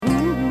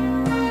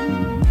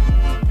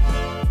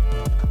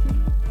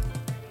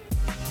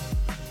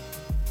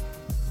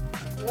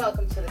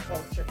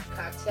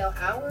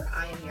Cocktail Hour.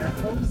 I am your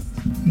host,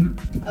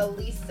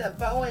 Elisa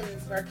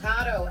Bowens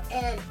Mercado,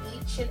 and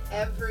each and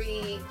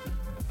every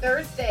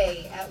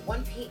Thursday at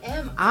 1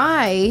 p.m.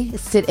 I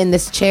sit in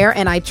this chair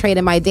and I trade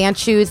in my dance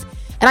shoes,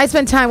 and I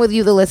spend time with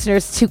you, the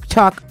listeners, to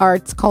talk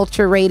arts,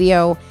 culture,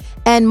 radio,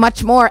 and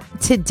much more.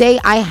 Today,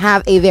 I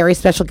have a very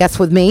special guest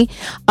with me.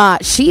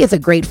 She is a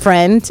great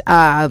friend.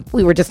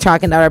 We were just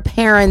talking about our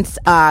parents.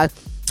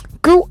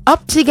 Grew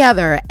up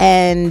together,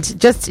 and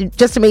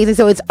just amazing.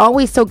 So it's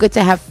always so good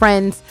to have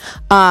friends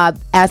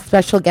as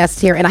special guests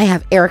here. And I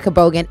have Erica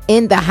Bogan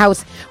in the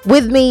house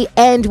with me,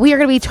 and we are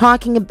going to be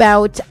talking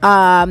about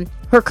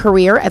her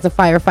career as a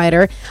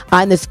firefighter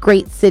in this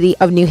great city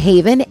of New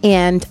Haven,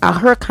 and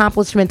her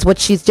accomplishments, what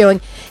she's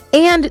doing,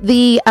 and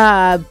the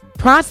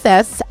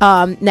process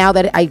now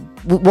that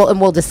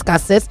we'll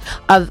discuss this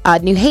of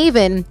New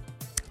Haven,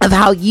 of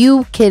how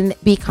you can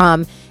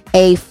become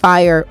a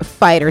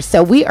firefighter.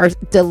 So we are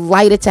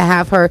delighted to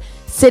have her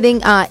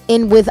sitting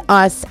in with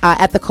us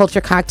at the Culture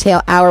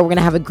Cocktail Hour. We're going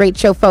to have a great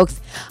show, folks.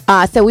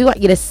 So we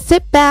want you to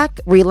sit back,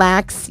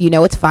 relax. You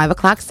know, it's 5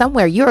 o'clock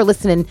somewhere. You're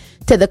listening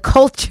to the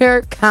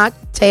Culture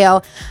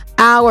Cocktail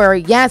Hour.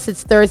 Yes,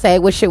 it's Thursday. I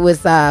wish it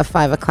was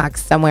 5 o'clock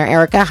somewhere.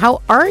 Erica,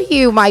 how are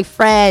you, my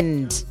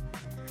friend?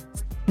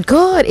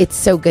 Good. It's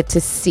so good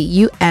to see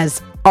you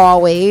as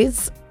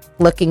always.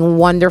 Looking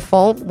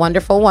wonderful,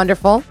 wonderful,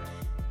 wonderful.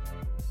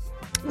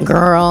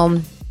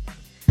 Girl,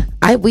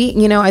 I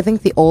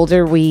think the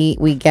older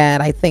we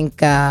get, I think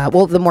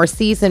the more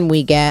seasoned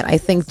we get, I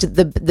think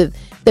the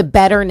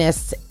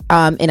betterness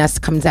in us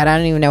comes out. I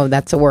don't even know if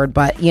that's a word,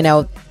 but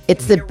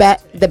it's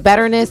the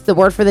betterness. The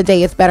word for the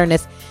day is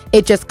betterness.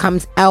 It just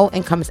comes out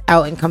and comes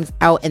out and comes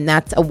out, and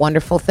that's a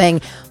wonderful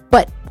thing.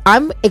 But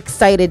I'm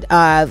excited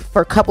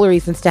for a couple of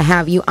reasons to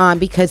have you on,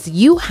 because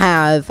you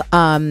have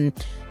done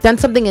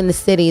something in the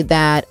city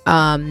that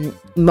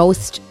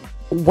most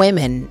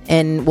women,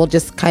 and we'll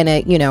just kind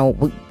of,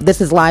 this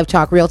is live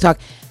talk, real talk,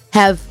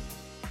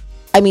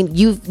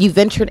 you've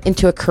ventured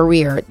into a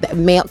career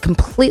that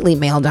completely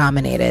male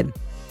dominated.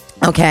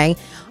 Okay.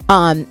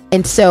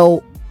 And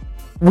so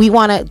we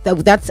want to,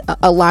 that's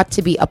a lot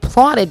to be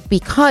applauded,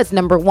 because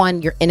number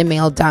one, you're in a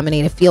male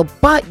dominated field,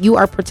 but you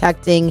are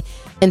protecting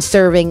and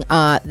serving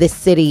this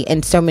city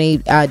in so many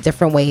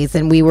different ways,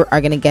 and we are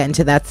going to get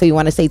into that. So we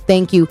want to say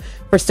thank you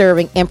for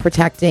serving and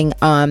protecting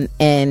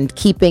and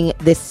keeping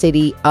this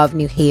city of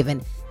New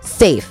Haven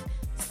safe.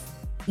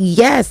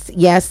 Yes.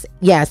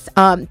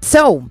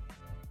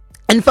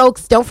 And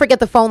folks, don't forget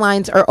the phone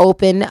lines are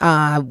open.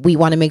 We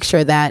want to make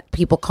sure that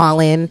people call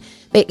in.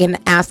 They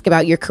can ask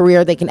about your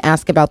career. They can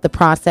ask about the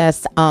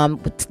process,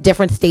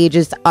 different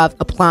stages of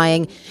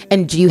applying.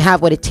 And do you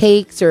have what it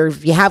takes? Or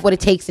if you have what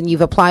it takes and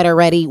you've applied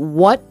already,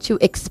 what to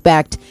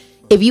expect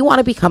if you want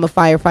to become a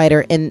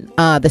firefighter in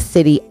the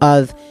city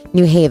of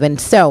New Haven.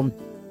 So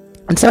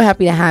I'm so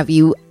happy to have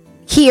you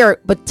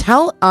here. But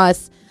tell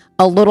us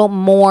a little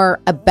more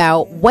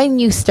about when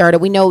you started.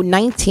 We know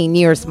 19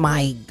 years,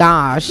 my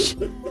gosh.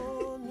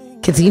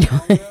 Because,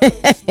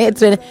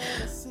 it's been,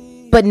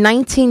 but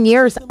 19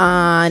 years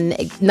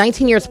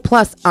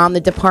plus on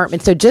the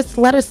department. So just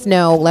let us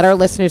know, let our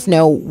listeners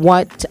know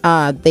what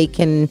they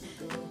can,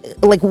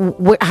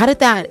 how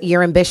did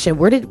your ambition,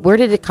 where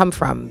did it come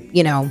from?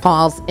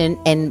 Calls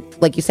and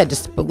like you said,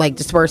 just like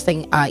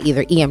dispersing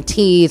either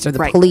EMTs or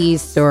the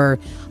police or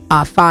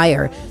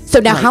fire.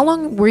 So now how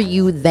long were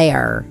you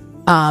there?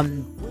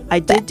 I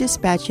did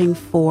dispatching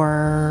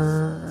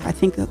for, I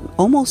think,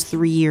 almost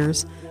 3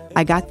 years.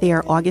 I got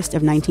there August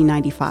of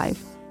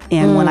 1995.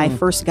 And when I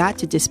first got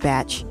to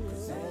dispatch,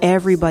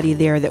 everybody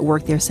there that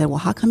worked there said, well,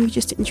 how come you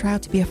just didn't try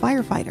out to be a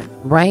firefighter?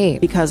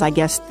 Right. Because I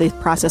guess the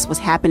process was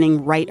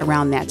happening right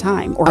around that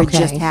time, or it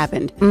just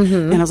happened. Mm-hmm.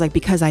 And I was like,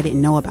 because I didn't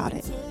know about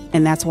it.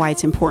 And that's why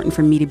it's important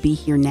for me to be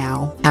here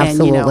now.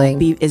 Absolutely. And,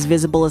 be as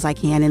visible as I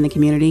can in the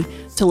community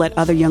to let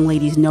other young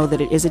ladies know that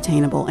it is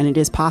attainable and it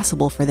is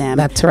possible for them.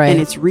 That's right.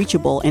 And it's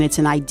reachable. And it's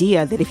an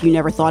idea that if you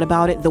never thought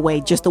about it the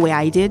way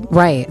I did,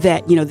 right,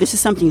 that, this is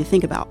something to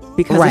think about,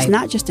 because it's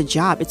not just a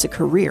job, it's a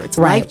career. It's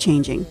life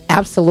changing.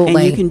 Absolutely.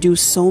 And you can do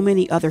so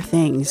many other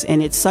things.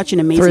 And it's such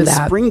an amazing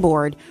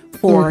springboard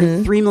for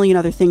 3 million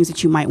other things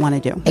that you might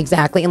want to do.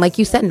 Exactly. And like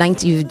you said,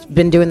 you've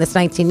been doing this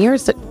 19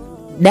 years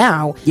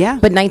now. Yeah.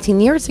 But 19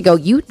 years ago,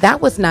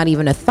 that was not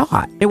even a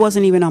thought. It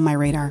wasn't even on my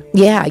radar.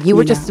 Yeah. You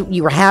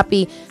were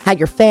happy, had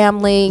your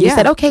family. You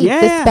said, okay,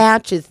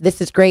 this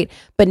is great,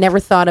 but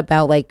never thought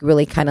about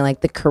really kind of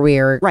like the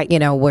career, right?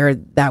 Where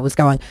that was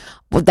going.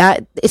 Well,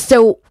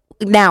 so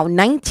now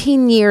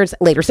 19 years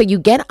later, so you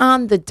get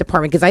on the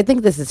department, because I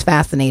think this is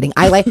fascinating.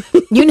 I like,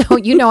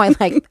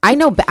 I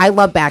love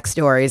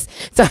backstories.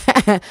 So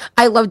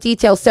I love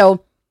details.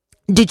 So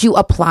did you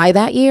apply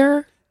that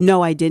year?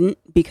 No, I didn't,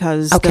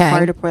 because the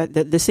fire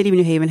department, the city of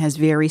New Haven has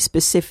very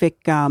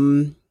specific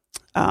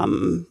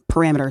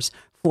parameters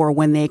for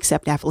when they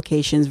accept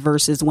applications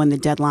versus when the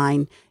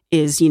deadline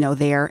is,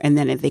 there, and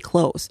then they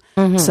close.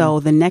 Mm-hmm.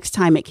 So the next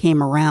time it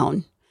came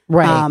around,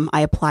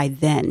 I applied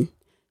then.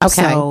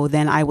 Okay. So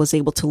then I was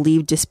able to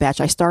leave dispatch.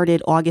 I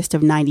started August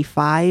of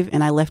 95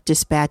 and I left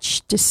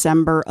dispatch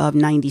December of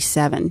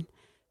 97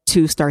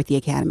 to start the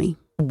academy.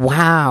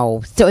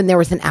 Wow. So, and there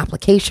was an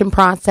application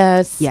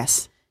process?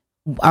 Yes.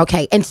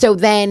 Okay. And so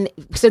then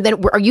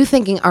are you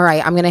thinking, all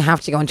right, I'm going to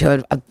have to go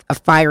into a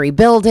fiery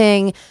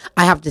building.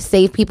 I have to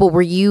save people.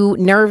 Were you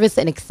nervous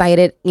and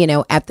excited,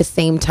 at the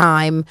same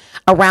time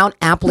around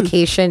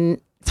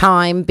application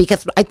time?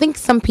 Because I think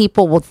some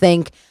people will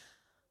think,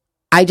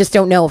 I just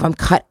don't know if I'm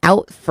cut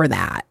out for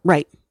that.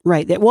 Right.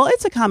 Well,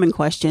 it's a common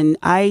question.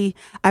 I've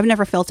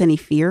never felt any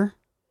fear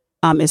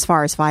as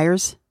far as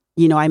fires.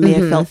 I may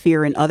have felt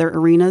fear in other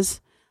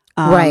arenas.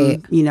 Right.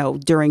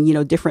 During,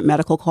 different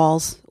medical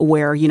calls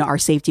where, our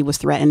safety was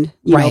threatened,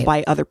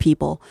 by other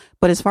people.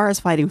 But as far as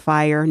fighting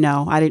fire,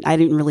 no, I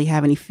didn't really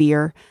have any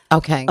fear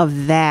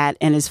of that.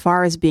 And as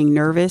far as being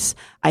nervous,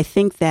 I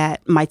think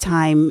that my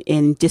time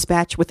in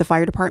dispatch with the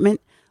fire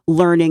department,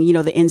 learning,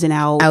 the ins and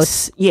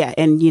outs. Yeah.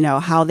 And,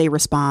 how they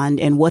respond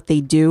and what they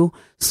do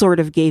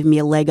sort of gave me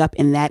a leg up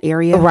in that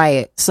area.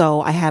 Right.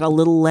 So I had a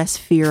little less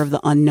fear of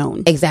the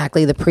unknown.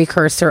 Exactly. The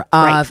precursor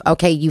of,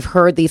 okay, you've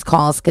heard these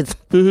calls because,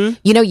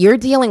 you're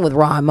dealing with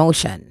raw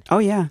emotion. Oh,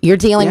 yeah. You're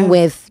dealing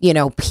with,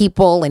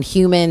 people and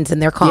humans and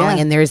they're calling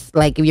and there's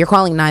like, if you're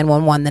calling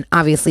 911, then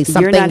obviously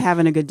something. You're not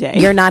having a good day.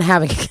 You're not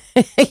having,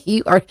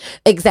 you are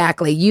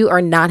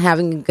not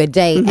having a good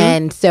day.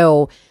 And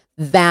so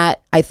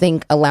that I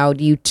think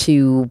allowed you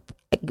to,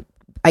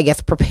 I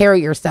guess, prepare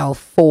yourself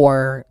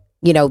for,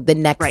 the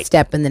next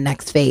step in the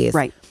next phase.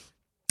 Right.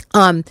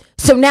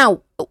 So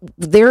now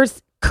there's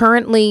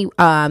currently,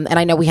 and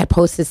I know we had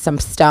posted some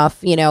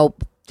stuff,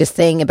 just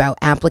saying about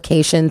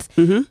applications.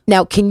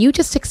 Now, can you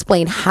just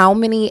explain how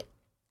many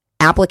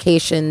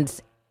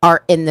applications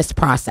are in this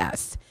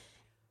process?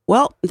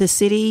 Well, the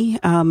city,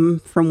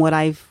 from what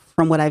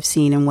I've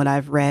seen and what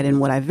I've read and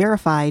what I've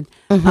verified,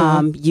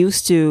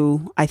 used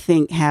to, I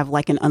think, have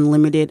like an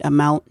unlimited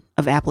amount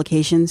of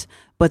applications,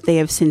 but they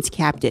have since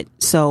capped it.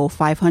 So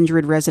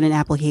 500 resident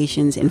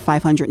applications and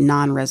 500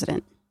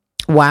 non-resident.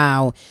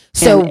 Wow.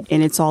 So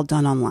and it's all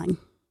done online.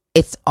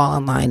 It's all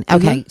online.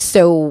 Okay.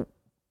 So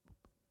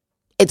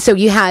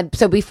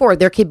before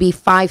there could be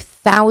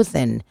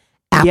 5,000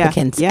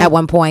 applicants at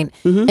one point.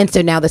 And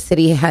so now the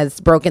city has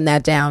broken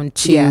that down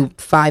to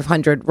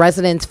 500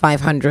 residents,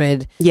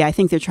 500. Yeah, I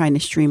think they're trying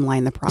to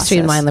streamline the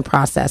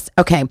process.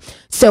 Okay.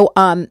 So,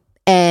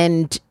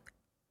 and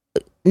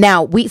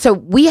now we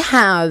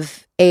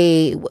have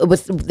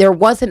there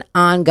was an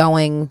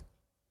ongoing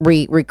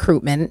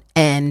recruitment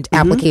and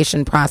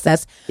application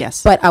process.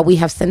 Yes. But we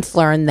have since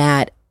learned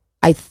that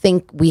I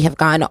think we have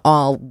gotten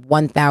all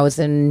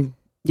 1,000.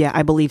 Yeah,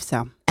 I believe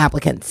so.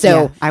 Applicants.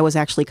 So I was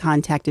actually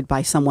contacted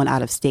by someone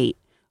out of state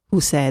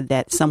who said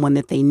that someone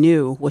that they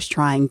knew was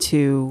trying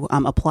to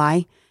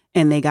apply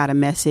and they got a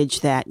message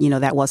that,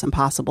 that wasn't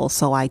possible.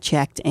 So I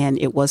checked and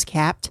it was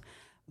capped,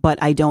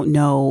 but I don't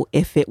know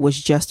if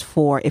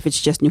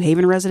it's just New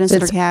Haven residents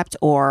that are capped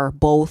or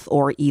both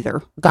or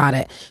either. Got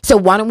it. So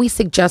why don't we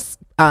suggest,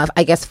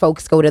 I guess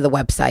folks go to the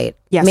website.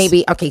 Yes.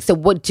 Maybe. Okay. So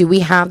do we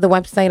have the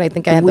website? I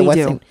think I have the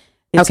website. Do.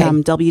 It's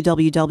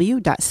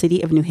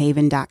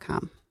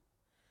www.cityofnewhaven.com.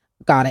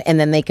 Got it. And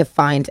then they could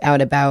find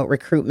out about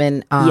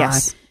recruitment.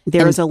 Yes.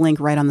 There is a link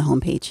right on the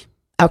homepage.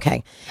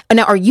 Okay.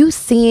 Now, are you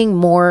seeing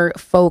more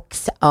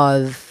folks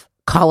of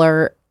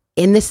color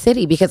in the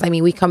city? Because I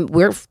mean,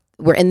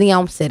 we're in the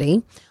Elm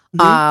City.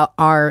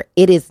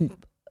 It is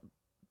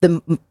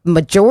the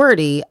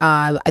majority,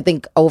 I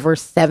think over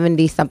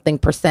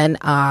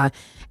 70-something%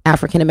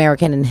 African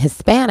American and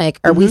Hispanic.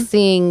 Are we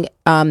seeing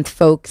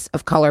folks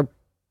of color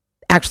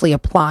actually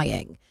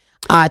applying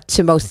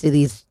to most of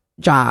these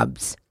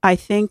jobs? I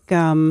think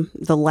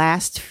the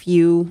last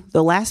few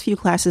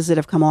classes that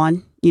have come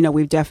on,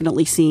 we've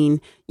definitely seen,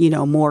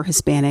 more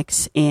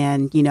Hispanics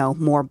and,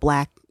 more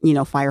Black,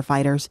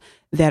 firefighters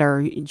that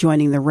are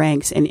joining the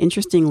ranks. And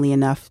interestingly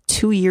enough,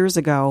 2 years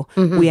ago,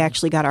 we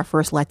actually got our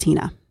first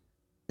Latina.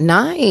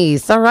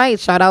 Nice. All right.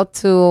 Shout out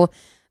to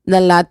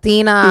the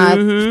Latina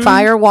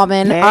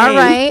firewoman. Hey. All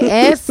right.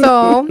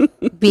 Eso.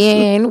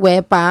 Bien,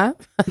 huepa.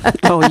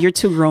 Oh, you're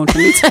too grown for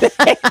me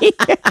today.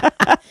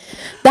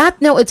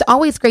 It's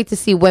always great to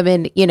see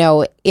women,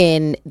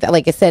 in,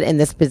 like I said, in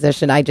this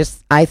position. I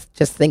just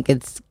think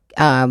it's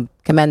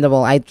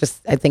commendable. I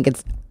think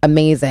it's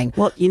amazing.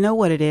 Well, you know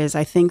what it is?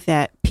 I think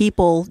that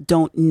people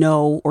don't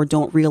know or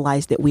don't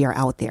realize that we are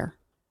out there.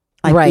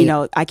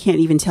 Right. I can't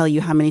even tell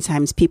you how many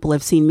times people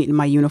have seen me in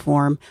my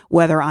uniform,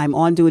 whether I'm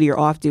on duty or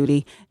off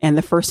duty, and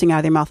the first thing out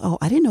of their mouth, oh,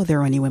 I didn't know there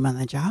were any women on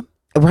the job.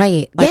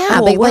 Right.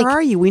 Where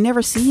are you? We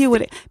never see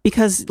you.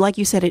 Because like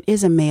you said, it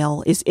is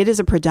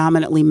a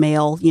predominantly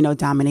male,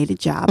 dominated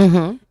job.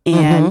 And,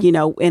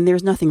 and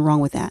there's nothing wrong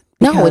with that.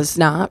 No, it's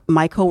not.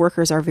 My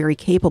coworkers are very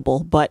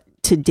capable, but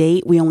to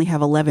date, we only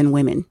have 11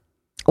 women.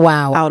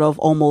 Wow. Out of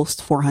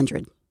almost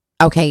 400.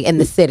 Okay, in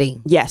the city.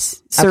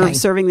 Yes,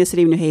 serving the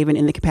city of New Haven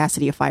in the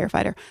capacity of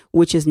firefighter,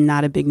 which is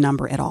not a big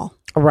number at all.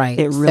 Right.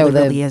 It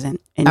really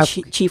isn't. And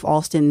Chief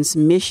Alston's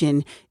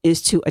mission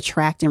is to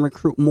attract and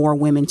recruit more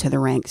women to the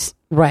ranks.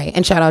 Right.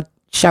 And shout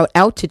shout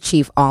out to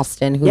Chief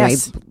Alston, who Yes.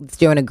 is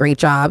doing a great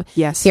job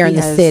Yes, here in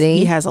the city.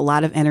 He has a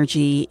lot of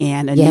energy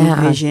and a new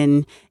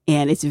vision,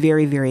 and it's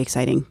very, very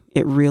exciting.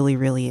 It really,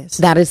 really is.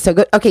 That is so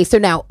good. Okay, so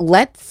now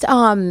let's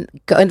go,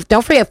 and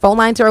don't forget, phone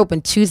lines are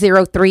open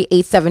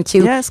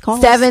 203-872 Yes, call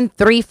us.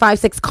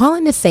 7356. Call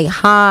in to say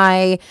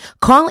hi.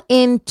 Call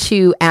in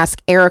to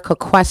ask Erica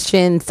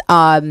questions.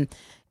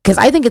 Because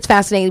I think it's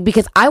fascinating,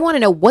 because I want to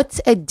know what's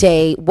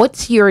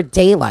your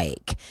day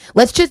like?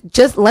 Let's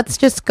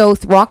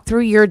just walk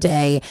through your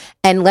day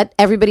and let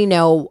everybody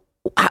know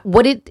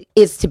what it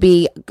is to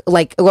be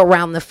like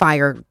around the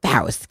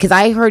firehouse. Because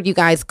I heard you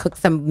guys cook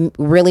some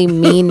really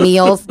mean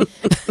meals.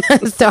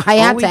 So I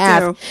have to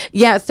ask. Do.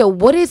 Yeah. So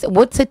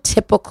what's a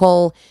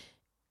typical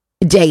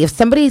day? If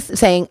somebody's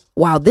saying,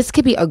 wow, this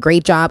could be a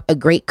great job, a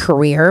great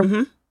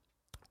career,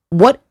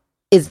 what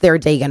is their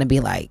day going to be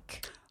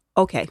like?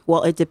 Okay.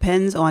 Well, it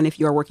depends on if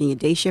you're working a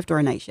day shift or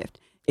a night shift.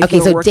 If Okay,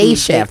 you're so working day a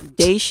shift.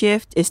 Day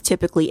shift is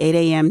typically 8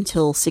 a.m.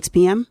 till 6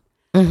 p.m.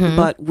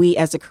 But we,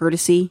 as a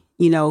courtesy,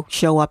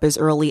 show up as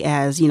early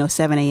as,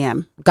 7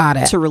 a.m. Got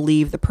it. to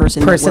relieve the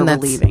person that we're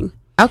relieving.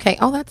 Okay.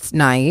 Oh, that's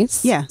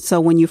nice. Yeah. So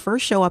when you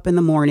first show up in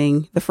the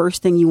morning, the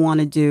first thing you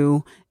want to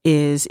do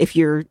is if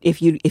you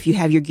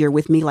have your gear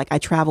with me, like I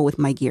travel with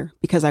my gear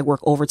because I work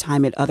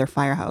overtime at other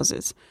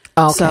firehouses.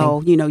 Okay.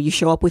 So, you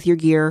show up with your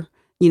gear,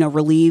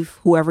 relieve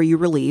whoever you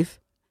relieve,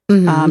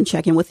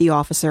 check in with the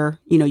officer,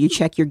 you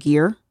check your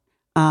gear,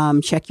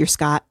 check your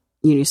Scott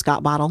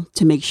bottle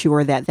to make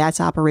sure that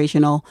that's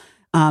operational,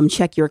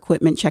 check your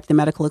equipment, check the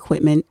medical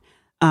equipment.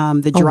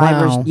 The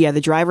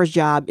driver's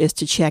job is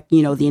to check,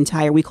 the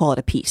entire, we call it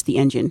a piece, the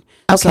engine.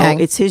 Okay. So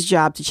it's his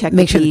job to check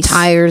Make the sure piece. The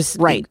tires,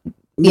 right.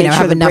 Make sure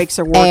have the brakes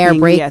are working. Air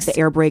brakes. Yeah, the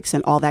air brakes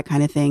and all that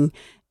kind of thing.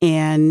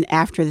 And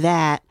after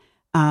that,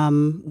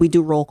 we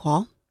do roll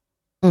call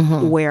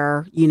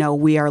where,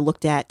 we are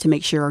looked at to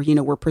make sure,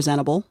 we're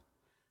presentable.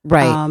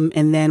 Right.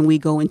 And then we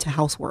go into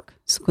housework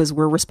because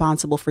we're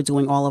responsible for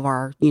doing all of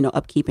our,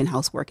 upkeep and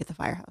housework at the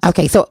firehouse.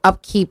 Okay. So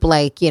upkeep,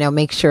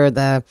 make sure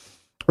the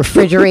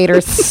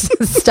refrigerator's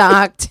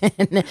stocked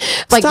and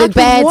like Stocked the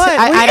beds. with what?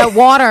 I don't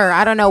water.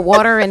 I don't know,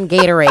 water and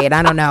Gatorade.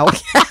 I don't know.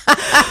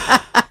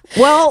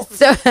 Well,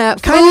 so kind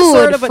of,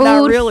 sort of, but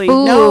not really.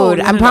 Food. No,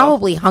 I'm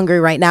probably hungry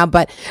right now,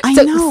 but I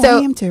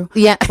am too.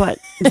 Yeah. But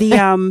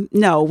the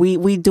no,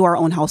 we do our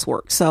own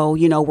housework. So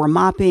we're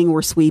mopping,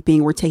 we're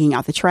sweeping, we're taking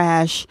out the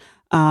trash.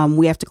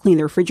 We have to clean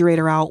the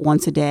refrigerator out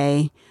once a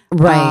day.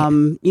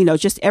 Right.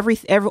 Just every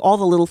all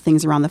the little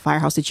things around the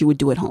firehouse that you would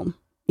do at home.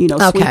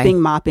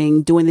 Sweeping,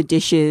 mopping, doing the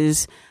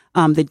dishes.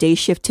 The day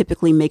shift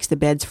typically makes the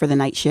beds for the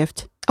night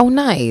shift. Oh,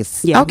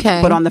 nice. Yeah. Okay.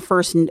 But on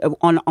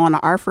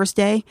our first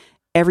day,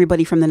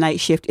 everybody from the night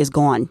shift is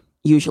gone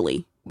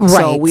usually. Right.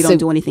 So we don't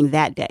do anything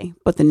that day.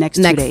 But the next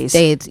 2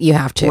 days, you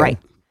have to. Right.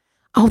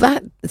 Oh,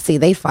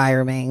 they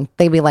fire me.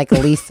 They be like,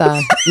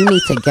 Lisa, you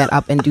need to get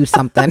up and do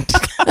something.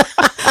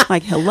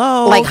 Like,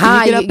 hello. Like,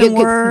 hi. Can you get up and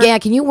work? Yeah,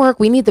 can you work?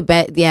 We need the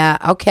bed. Yeah,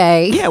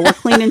 okay. Yeah, we're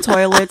cleaning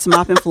toilets,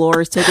 mopping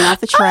floors, taking out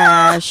the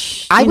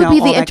trash. I would be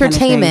the all that kind of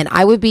entertainment. thing.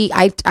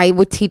 I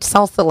would teach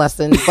salsa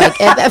lessons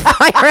like at the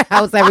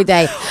firehouse every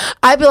day.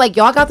 I'd be like,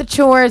 y'all got the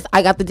chores.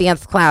 I got the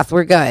dance class.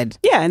 We're good.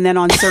 Yeah, and then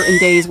on certain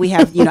days we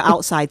have,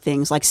 outside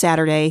things. Like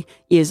Saturday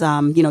is,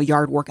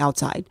 yard work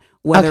outside.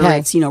 Whether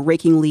it's,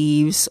 raking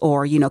leaves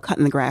or,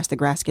 cutting the grass. The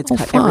grass gets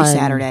cut every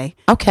Saturday.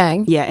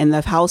 Okay. Yeah, and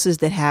the houses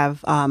that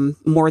have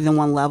more than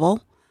one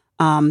level,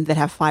 that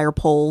have fire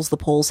poles, the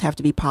poles have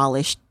to be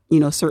polished,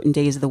 certain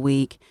days of the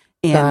week.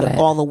 And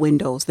all the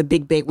windows, the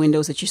big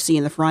windows that you see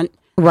in the front,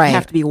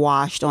 have to be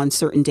washed on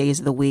certain days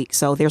of the week.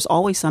 So there's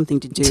always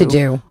something to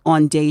do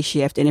on day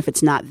shift. And if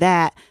it's not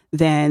that,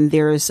 then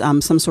there's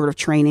some sort of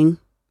training.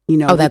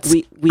 That's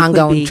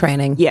ongoing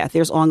training. Yeah,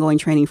 there's ongoing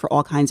training for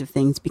all kinds of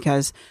things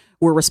because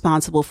we're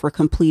responsible for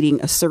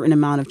completing a certain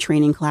amount of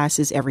training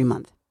classes every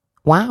month.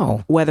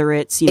 Wow. Whether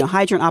it's,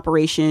 hydrant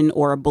operation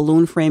or a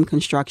balloon frame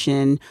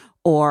construction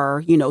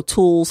or,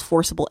 tools,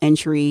 forcible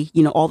entry,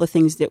 all the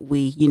things that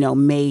we,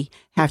 may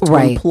have to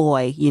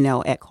employ,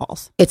 at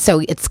calls.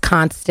 It's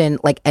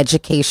constant, like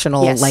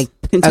educational,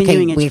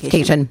 continuing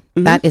education.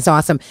 Mm-hmm. That is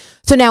awesome.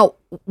 So now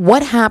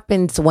what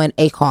happens when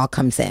a call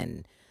comes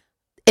in?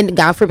 And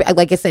God forbid,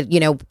 like I said,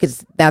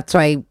 because that's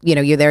why,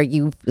 you're there.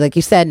 You, like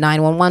you said,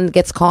 911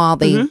 gets called.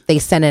 They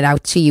send it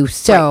out to you.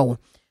 So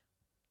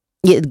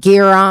you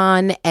gear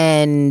on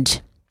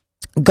and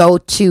go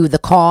to the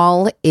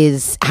call.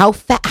 Is how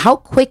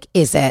quick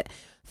is it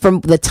from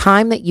the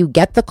time that you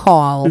get the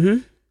call?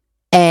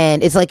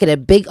 And it's like a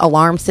big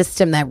alarm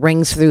system that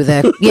rings through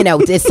the,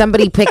 is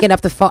somebody picking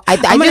up the phone? I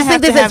just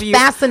think this is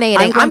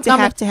fascinating. I'm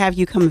going to have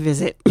you come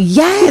visit.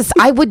 Yes,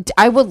 I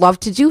would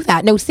love to do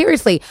that. No,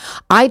 seriously.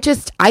 I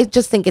just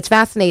think it's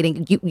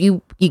fascinating.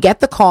 You get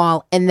the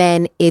call and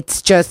then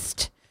it's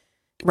just.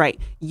 Right.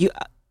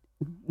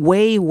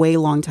 Way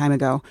long time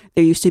ago,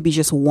 there used to be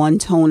just one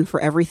tone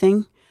for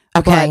everything.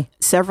 Okay.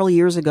 But several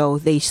years ago,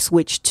 they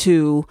switched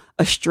to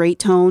a straight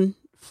tone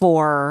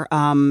for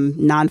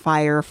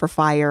non-fire, for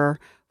fire,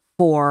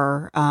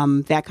 for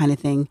that kind of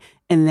thing.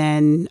 And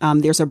then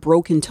there's a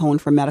broken tone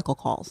for medical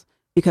calls.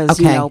 because,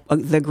 Okay.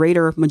 the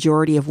greater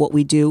majority of what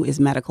we do is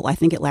medical. I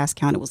think at last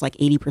count, it was like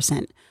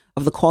 80%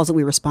 of the calls that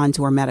we respond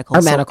to are medical.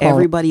 Are so medical.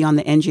 everybody on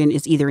the engine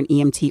is either an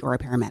EMT or a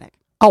paramedic.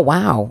 Oh,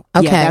 wow.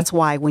 Okay. Yeah, that's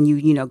why when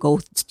you go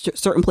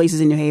certain places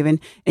in New Haven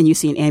and you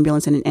see an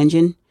ambulance and an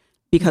engine,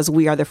 because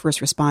we are the first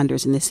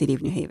responders in the city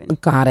of New Haven.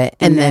 Got it.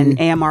 And then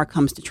AMR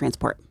comes to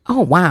transport. Oh,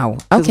 wow.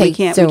 'Cause Okay. we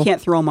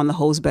can't throw them on the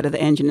hose bed of the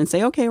engine and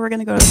say, okay, we're going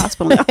to go to the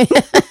hospital now.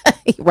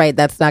 Right.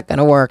 That's not going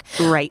to work.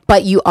 Right.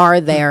 But you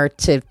are there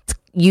to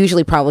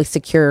usually probably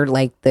secure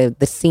like the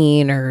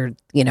scene or,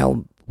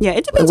 Yeah,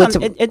 it depends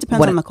it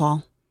depends on the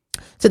call.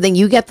 So then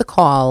you get the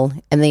call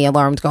and the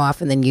alarms go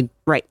off and then you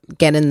Right.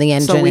 get in the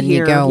engine So we and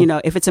hear, you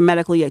go. if it's a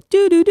medical, you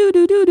do do do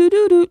do do do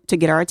do do to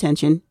get our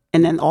attention,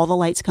 and then all the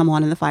lights come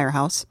on in the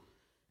firehouse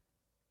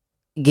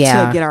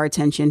Yeah. to get our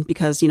attention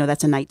because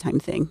that's a nighttime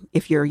thing.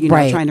 If you're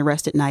Right. trying to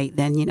rest at night,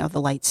 then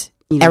the lights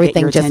Everything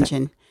get your just-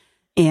 attention,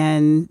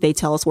 and they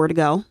tell us where to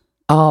go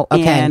Oh,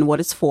 okay. and what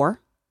it's for.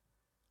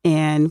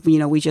 And,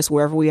 we just,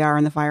 wherever we are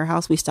in the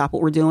firehouse, we stop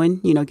what we're doing,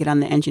 get on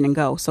the engine and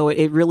go. So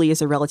it really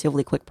is a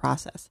relatively quick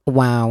process.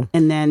 Wow.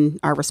 And then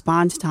our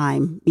response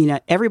time,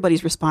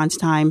 everybody's response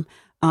time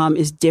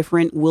is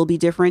different, will be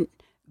different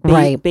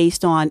Right.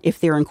 based on if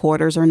they're in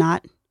quarters or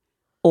not,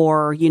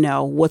 or,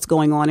 what's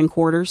going on in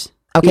quarters.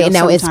 Okay.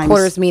 Now it's sometimes-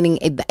 quarters meaning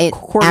it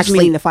Quarters actually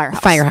meaning the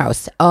firehouse.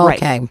 Firehouse. Oh, Right.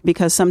 okay.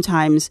 Because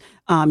sometimes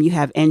you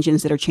have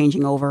engines that are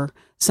changing over.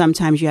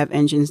 Sometimes you have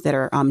engines that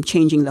are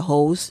changing the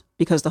hose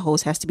because the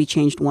hose has to be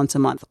changed once a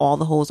month. All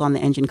the hose on the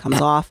engine comes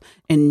off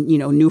and,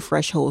 new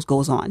fresh hose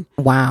goes on.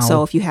 Wow.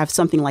 So if you have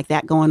something like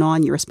that going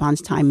on, your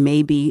response time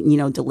may be,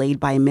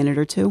 delayed by a minute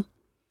or two.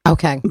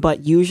 Okay.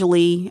 But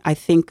usually I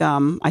think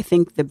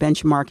the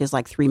benchmark is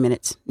like 3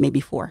 minutes,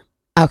 maybe 4.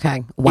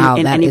 Okay. Wow.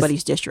 In that anybody's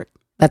is, district.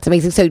 that's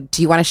amazing. So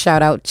do you want to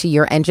shout out to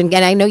your engine?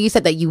 And I know you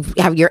said that you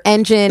have your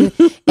engine.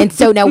 And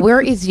so now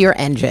where is your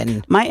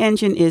engine? My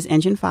engine is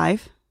Engine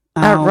 5.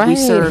 All right. We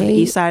serve the Hey.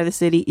 east side of the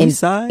city. East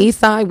side. East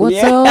side. What's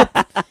Yeah.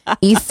 up?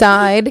 East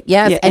side.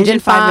 Yes. Yeah, Engine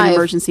 5. and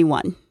Emergency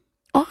 1.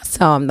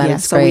 Awesome. That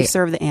is So we great.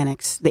 serve the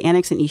annex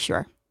and East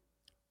Shore.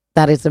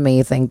 That is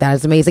amazing. That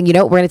is amazing. We're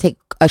going to take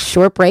a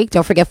short break.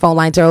 Don't forget phone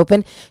lines are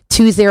open.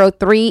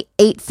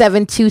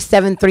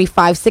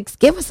 203-872-7356.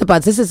 Give us a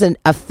buzz. This is a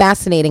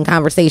fascinating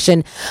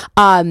conversation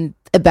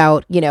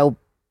about,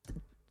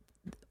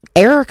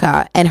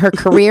 Erica and her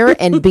career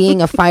and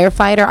being a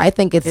firefighter. I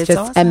think it's just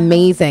awesome.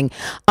 amazing.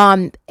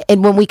 And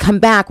when we come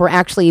back, we're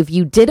actually, if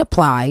you did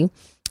apply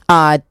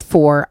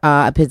for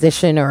a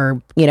position or,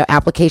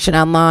 application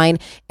online,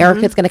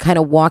 Erica's going to kind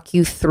of walk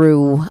you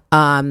through,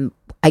 I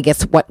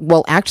guess what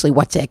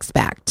to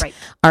expect. Right.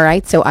 All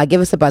right. So give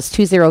us a buzz,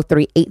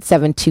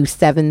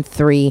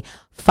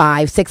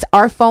 203-872-7356.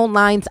 Our phone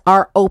lines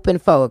are open,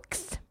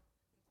 folks.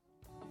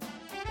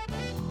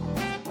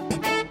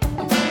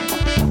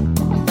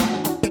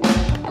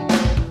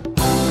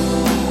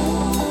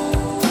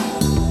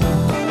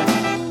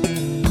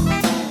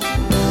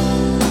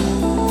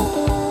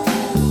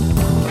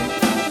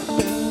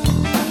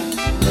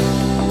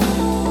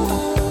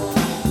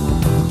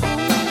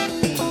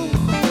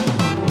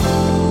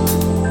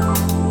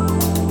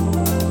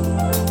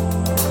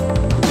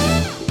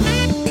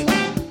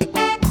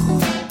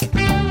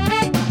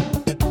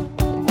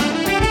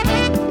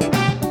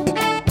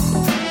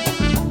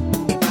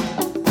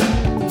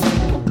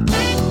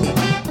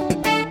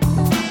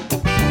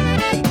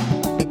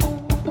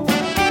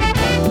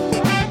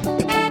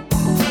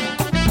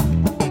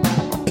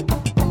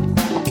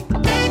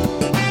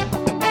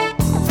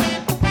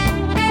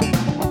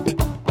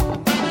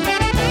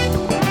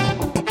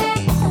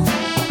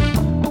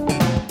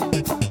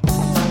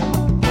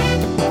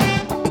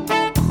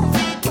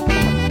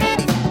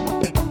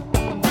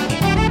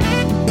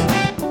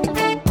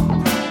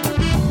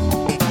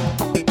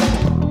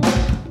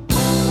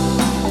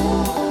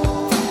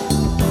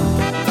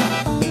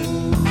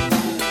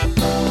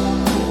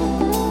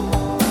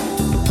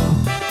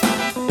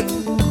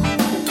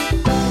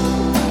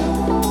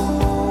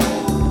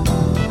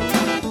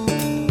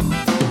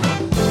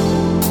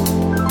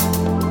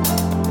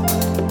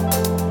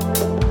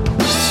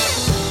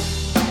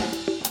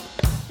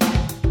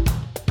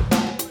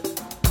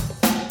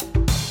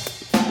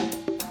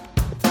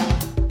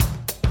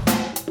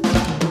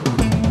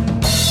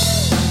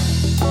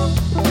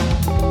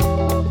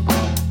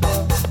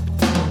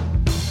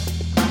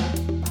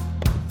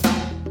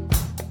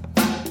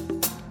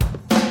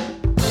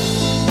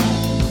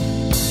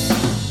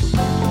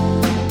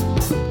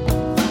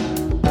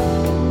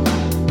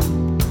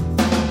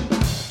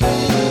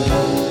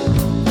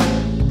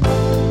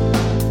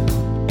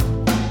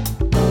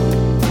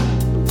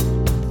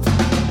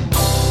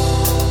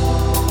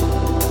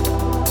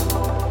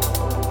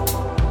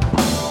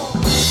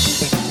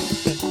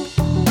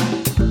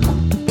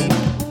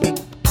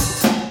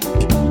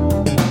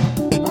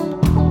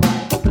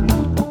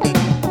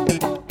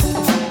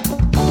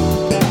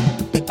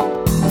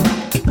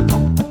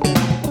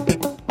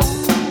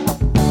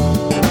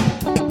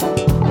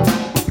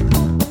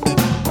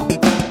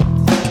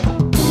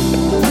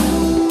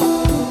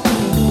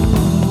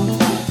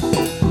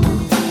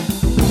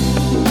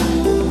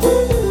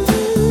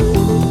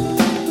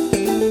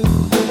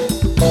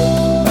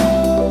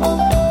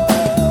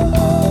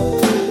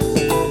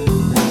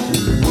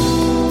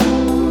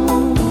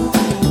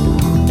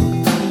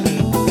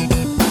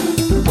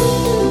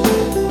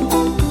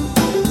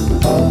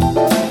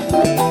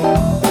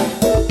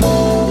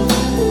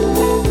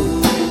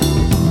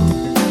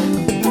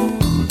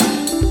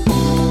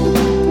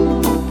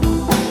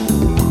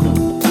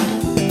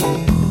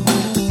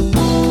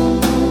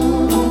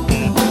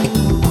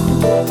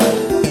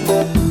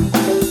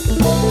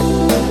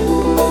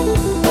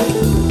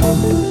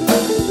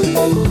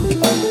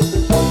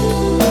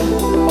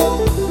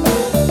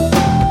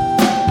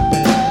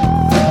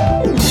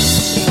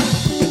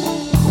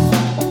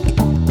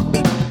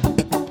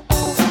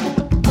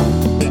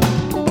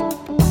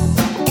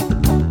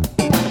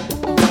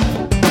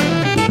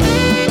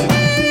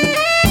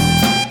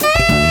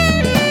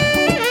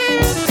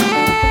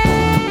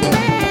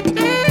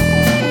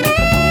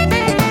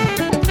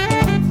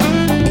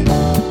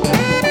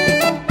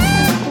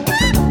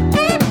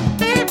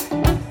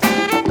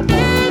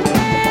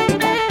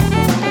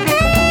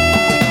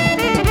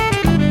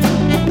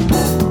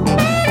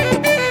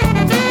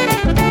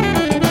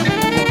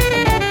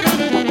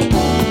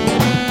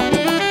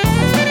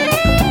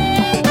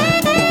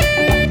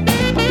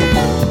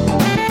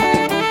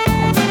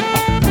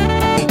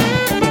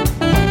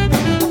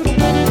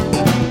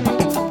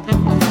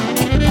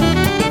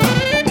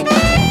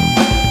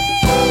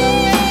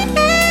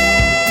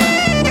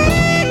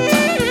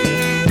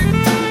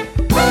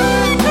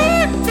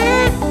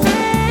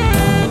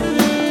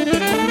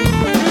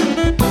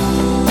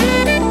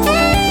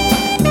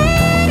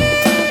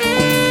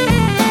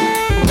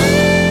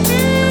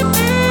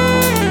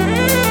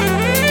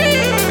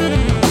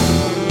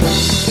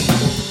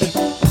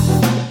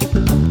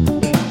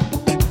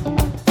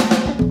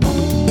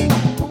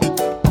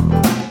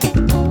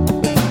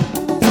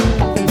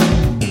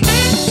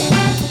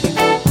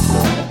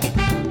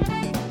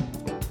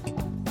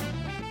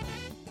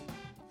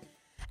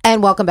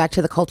 And welcome back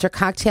to the Culture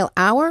Cocktail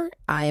Hour.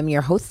 I am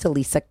your host,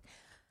 Elisa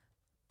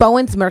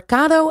Bowens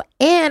Mercado,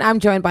 and I'm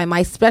joined by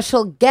my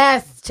special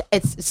guest.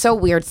 It's so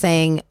weird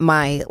saying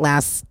my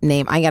last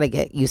name. I got to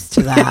get used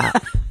to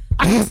that.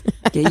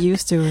 Get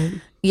used to it.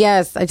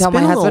 Yes, I tell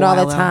my husband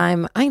all the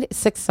time.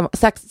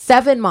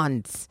 7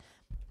 months.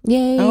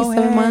 Yay,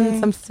 7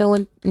 months. I'm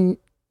still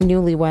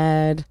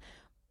newlywed.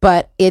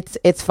 But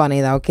it's funny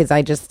though, because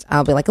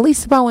I'll be like,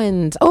 Elisa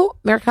Bowens. Oh,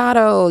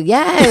 Mercado.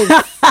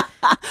 Yes.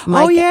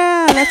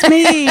 Yeah, that's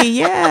me.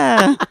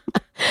 Yeah.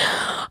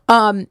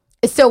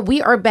 So we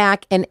are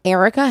back, and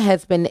Erica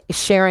has been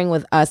sharing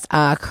with us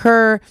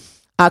her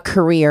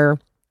career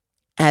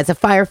as a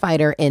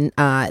firefighter in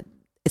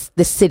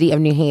the city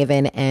of New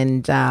Haven,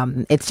 and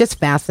it's just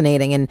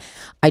fascinating. And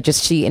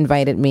she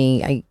invited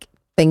me.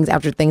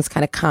 After things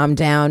kind of calm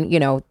down,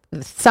 the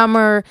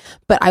summer.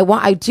 But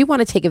I do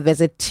want to take a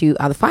visit to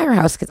the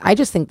firehouse, because I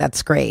just think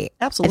that's great.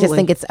 Absolutely, I just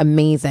think it's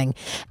amazing.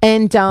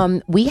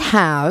 And we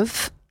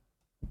have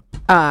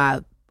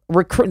there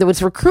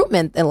was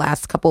recruitment the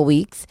last couple of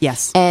weeks.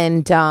 Yes.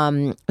 And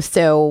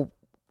so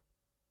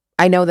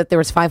I know that there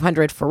was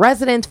 500 for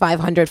residents,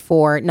 500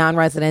 for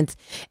non-residents.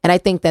 And I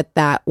think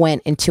that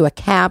went into a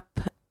cap.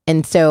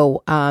 And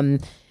so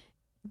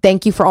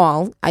thank you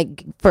for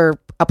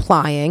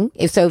applying.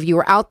 If you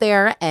were out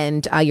there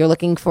and you're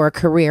looking for a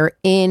career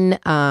in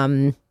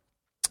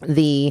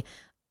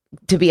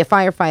to be a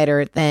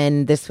firefighter,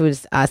 then this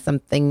was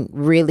something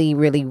really,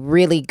 really,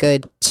 really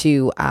good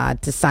to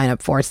sign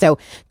up for. So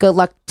good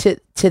luck to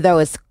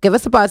those. Give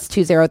us a buzz,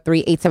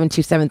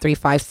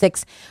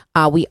 203-872-7356.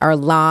 We are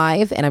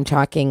live, and I'm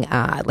talking,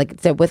 like I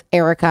said, with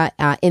Erica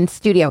in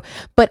studio.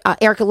 But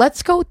Erica,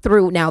 let's go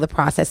through now the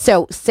process.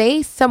 So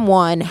say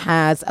someone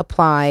has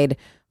applied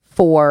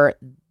for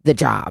the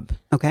job.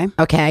 Okay.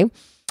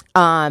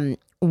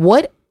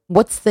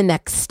 What's the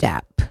next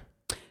step?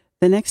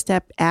 The next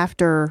step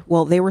after,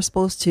 they were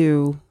supposed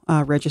to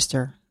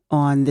register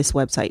on this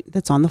website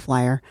that's on the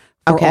flyer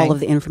for all of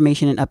the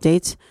information and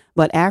updates.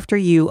 But after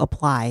you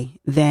apply,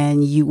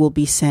 then you will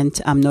be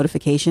sent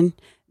notification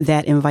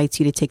that invites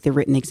you to take the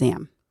written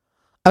exam.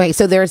 Okay,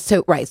 so there's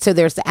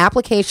the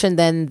application,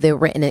 then the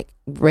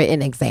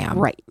written exam.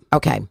 Right.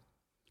 Okay.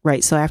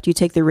 Right. So after you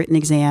take the written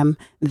exam,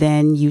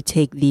 then you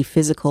take the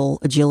physical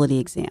agility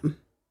exam.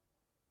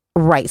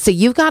 Right. So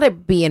you've got to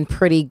be in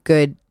pretty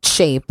good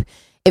shape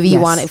if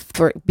you want it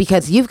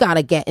because you've got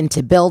to get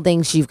into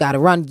buildings, you've got to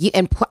run,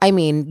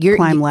 you're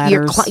climb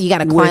ladders. You got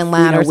to climb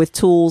ladders with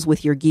tools,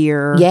 with your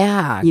gear.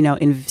 Yeah.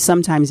 In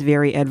sometimes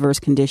very adverse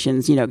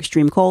conditions.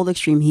 Extreme cold,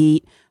 extreme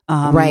heat,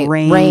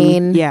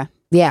 rain. Yeah.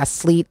 Yeah.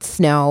 Sleet,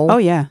 snow. Oh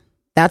yeah.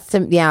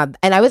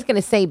 And I was going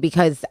to say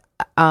because,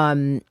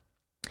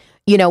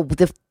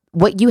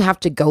 what you have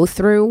to go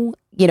through,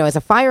 as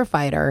a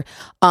firefighter,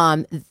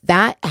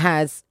 that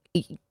has,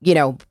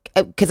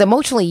 because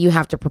emotionally you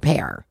have to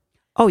prepare.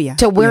 Oh yeah.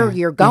 To where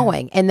you're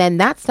going. Yeah. And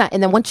then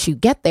and then once you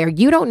get there,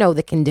 you don't know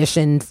the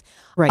conditions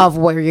of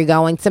where you're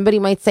going. Somebody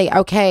might say,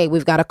 okay,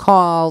 we've got a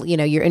call,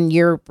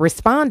 you're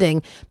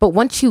responding. But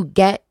once you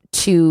get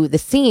to the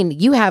scene,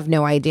 you have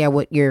no idea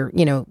what you're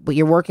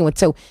working with.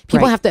 So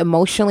people have to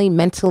emotionally,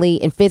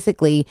 mentally, and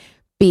physically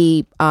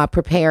be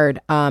prepared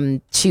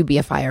to be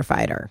a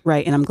firefighter.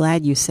 Right. And I'm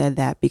glad you said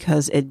that,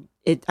 because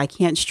I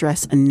can't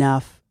stress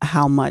enough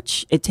how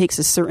much it takes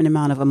a certain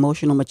amount of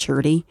emotional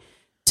maturity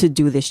to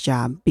do this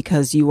job,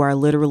 because you are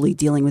literally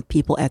dealing with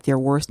people at their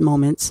worst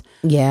moments.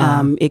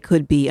 Yeah. It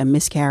could be a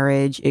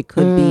miscarriage. It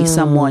could be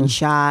someone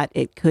shot.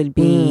 It could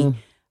be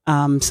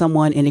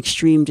someone in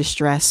extreme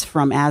distress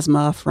from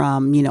asthma,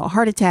 from, a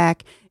heart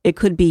attack. It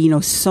could be,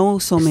 so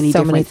many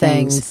different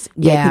things.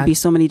 Yeah. It could be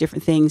so many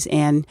different things.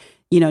 And,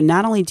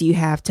 not only do you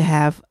have to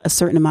have a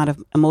certain amount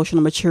of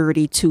emotional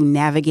maturity to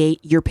navigate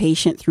your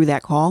patient through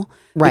that call,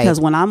 because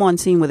when I'm on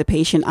scene with a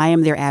patient, I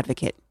am their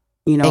advocate.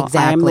 Exactly.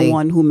 I am the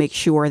one who makes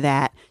sure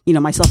that,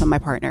 myself and my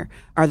partner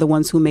are the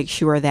ones who make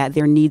sure that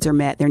their needs are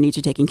met, their needs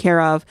are taken care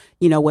of,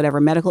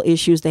 whatever medical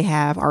issues they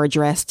have are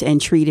addressed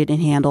and treated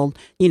and handled,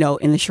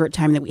 in the short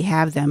time that we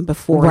have them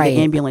before the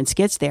ambulance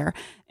gets there.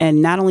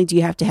 And not only do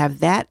you have to have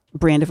that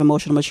brand of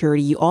emotional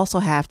maturity, you also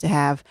have to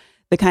have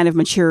the kind of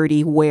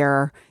maturity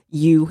where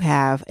you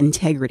have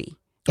integrity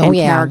and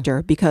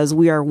character, because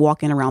we are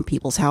walking around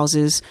people's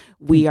houses.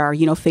 We are,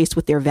 faced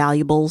with their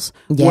valuables,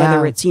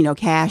 whether it's,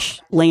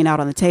 cash laying out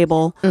on the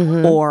table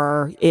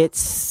or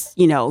it's,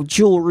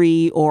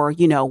 jewelry or,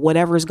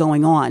 whatever's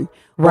going on.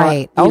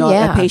 Right. Or,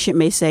 a patient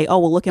may say, oh,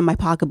 well, look at my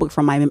pocketbook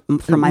from my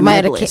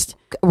medalist.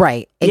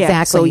 Right. Exactly.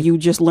 Yeah, so you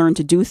just learn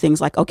to do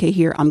things like, okay,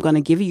 here, I'm going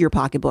to give you your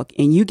pocketbook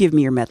and you give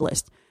me your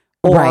medalist.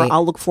 Or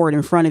I'll look for it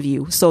in front of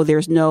you. So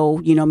there's no,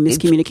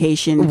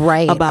 miscommunication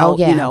about,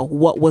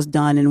 what was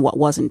done and what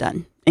wasn't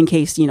done in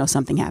case,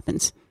 something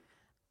happens.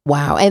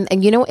 Wow. And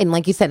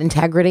like you said,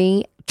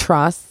 integrity,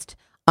 trust.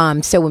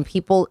 So when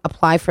people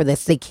apply for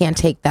this, they can't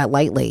take that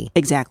lightly.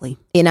 Exactly.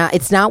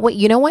 It's not what,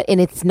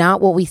 and it's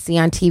not what we see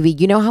on TV.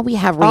 You know how we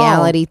have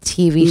reality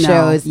TV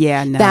shows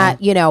that,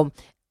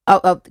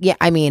 Yeah.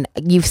 I mean,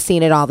 you've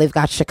seen it all. They've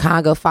got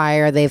Chicago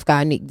Fire. They've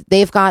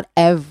got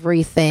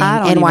everything. I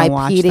don't even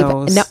watch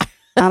those. No.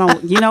 I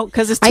don't,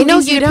 because it's too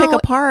easy to pick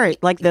apart,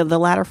 like the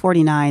ladder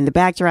 49, the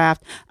backdraft.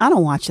 I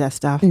don't watch that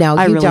stuff. No,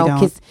 I you really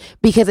don't,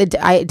 because it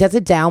does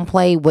it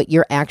downplay what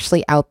you're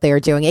actually out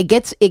there doing. It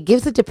gives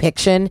a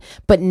depiction,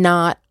 but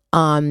not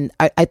I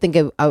think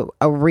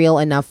a real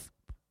enough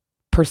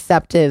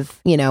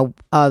perceptive,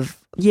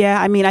 of.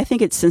 Yeah, I mean, I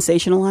think it's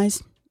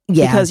sensationalized.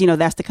 Yeah, because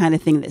that's the kind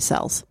of thing that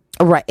sells.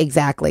 Right,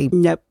 exactly.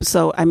 Yep.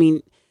 So I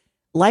mean,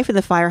 life in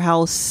the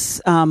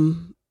firehouse.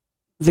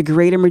 The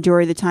greater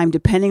majority of the time,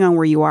 depending on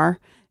where you are,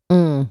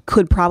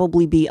 could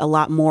probably be a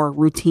lot more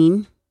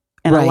routine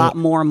and a lot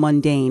more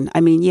mundane. I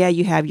mean, yeah,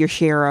 you have your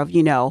share of,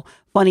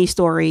 funny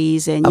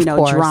stories and,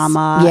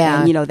 drama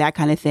and, that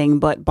kind of thing.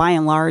 But by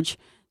and large,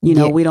 we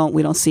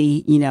don't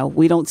see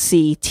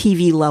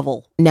TV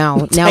level.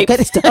 No,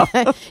 stuff.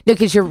 No,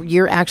 because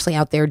you're actually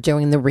out there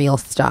doing the real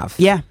stuff.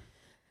 Yeah.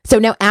 So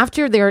now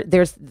after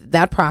there's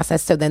that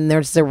process, so then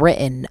there's the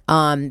written.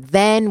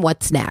 Then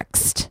what's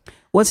next?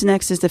 What's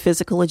next is the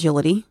physical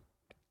agility.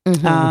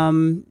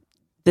 Mm-hmm.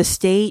 The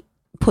state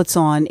puts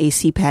on a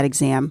CPAT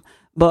exam,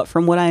 but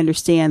from what I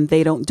understand,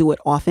 they don't do it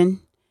often.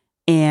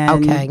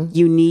 And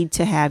you need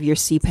to have your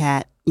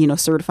CPAT,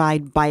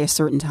 certified by a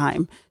certain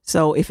time.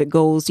 So if it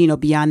goes,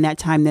 beyond that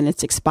time, then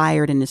it's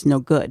expired and it's no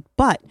good.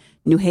 But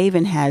New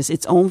Haven has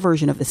its own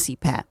version of the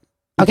CPAT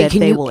that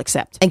they will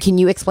accept. And can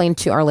you explain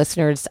to our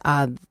listeners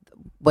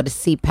what a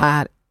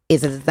CPAT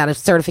is? Is that a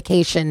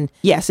certification?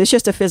 Yes, it's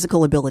just a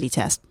physical ability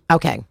test.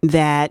 Okay.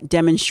 That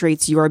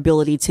demonstrates your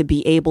ability to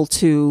be able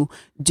to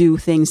do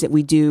things that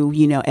we do,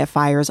 at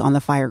fires on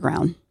the fire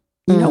ground.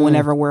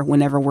 Whenever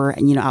we're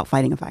out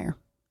fighting a fire.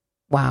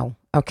 Wow.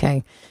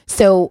 Okay.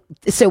 So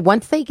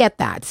once they get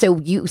that, so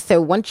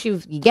once you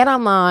get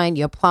online,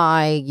 you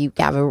apply, you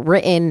have a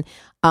written,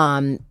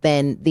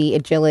 then the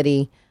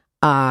agility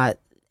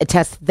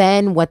test.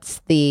 Then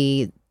what's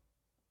the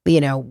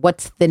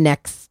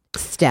next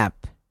step?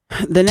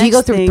 Do you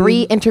go through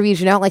 3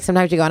 interviews? Like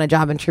sometimes you go on a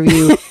job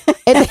interview.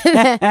 Is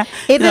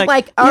it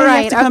like, all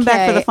right, you have to come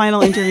back for the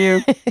final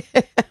interview.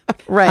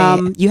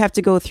 Right. You have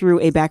to go through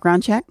a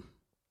background check.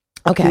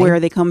 Okay. Where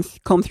they comb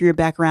through your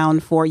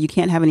background you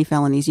can't have any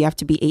felonies. You have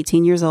to be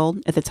 18 years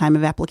old at the time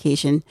of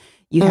application.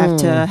 You have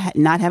to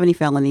not have any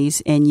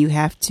felonies, and you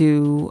have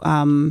to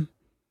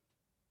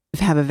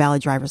have a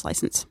valid driver's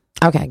license.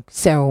 Okay.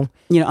 So,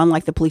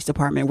 unlike the police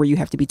department where you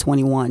have to be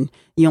 21,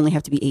 you only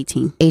have to be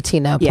 18.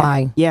 18 to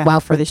apply. Yeah. Wow,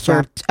 for this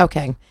job.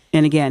 Okay.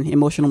 And again,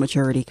 emotional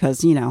maturity,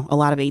 because, a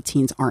lot of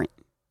 18s aren't.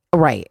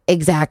 Right,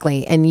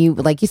 exactly. And you,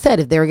 like you said,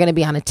 if they're going to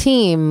be on a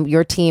team,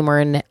 your team or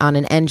on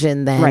an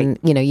engine, then,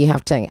 you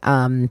have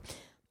to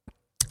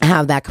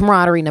have that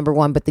camaraderie, number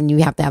one, but then you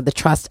have to have the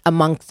trust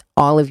amongst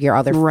all of your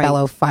other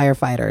fellow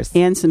firefighters.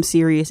 And some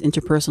serious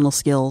interpersonal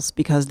skills,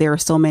 because there are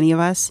so many of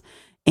us.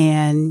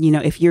 And,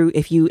 if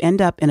you end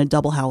up in a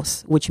double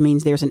house, which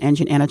means there's an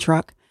engine and a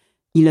truck,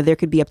 there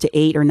could be up to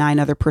 8 or 9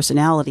 other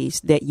personalities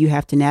that you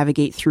have to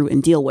navigate through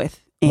and deal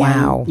with. And,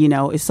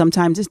 wow.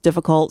 Sometimes it's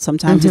difficult.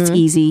 Sometimes it's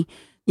easy.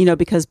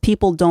 Because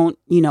people don't,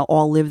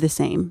 all live the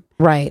same.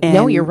 Right. And,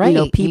 no, you're right.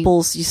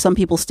 Some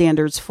people's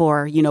standards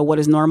for, what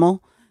is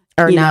normal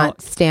are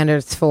not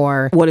standards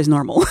for what is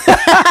normal.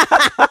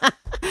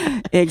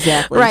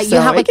 Exactly. Right. So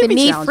you have like the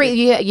neat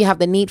freak. You have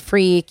the neat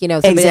freak,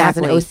 somebody that has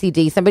an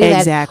OCD, somebody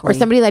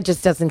that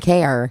just doesn't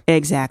care.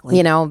 Exactly.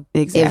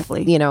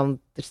 Exactly. If,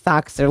 the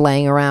socks are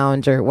laying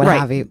around or what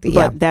have you.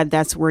 Yeah. But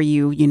that's where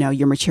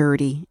your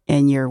maturity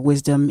and your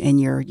wisdom and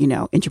your,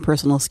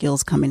 interpersonal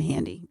skills come in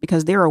handy,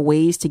 because there are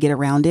ways to get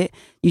around it.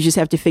 You just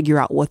have to figure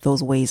out what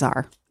those ways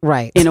are.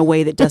 Right. In a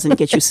way that doesn't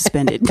get you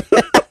suspended.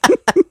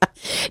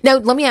 Now,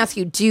 let me ask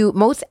you, do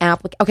most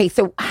okay,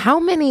 so how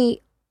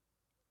many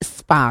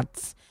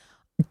spots,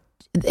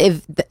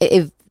 if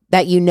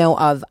that you know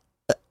of,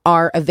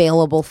 are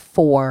available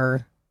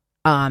for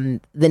the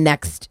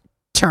next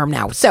term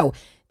now? So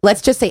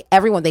let's just say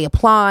everyone, they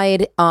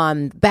applied,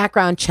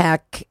 background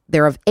check,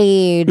 they're of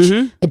age,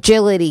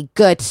 agility,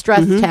 good,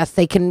 stress test.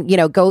 They can,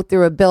 go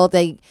through a build.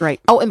 Right.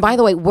 Oh, and by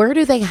the way, where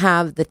do they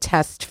have the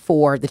test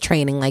for the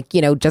training? Like,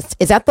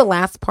 is that the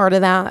last part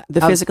of that?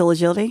 The physical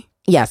agility?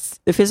 Yes.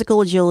 The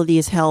physical agility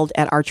is held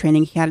at our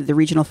training academy, the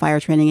Regional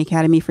Fire Training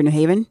Academy for New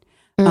Haven,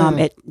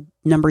 at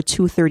number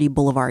 230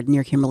 Boulevard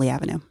near Kimberly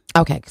Avenue.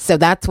 Okay. So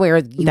that's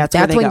where that's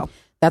where they go.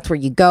 That's where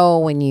you go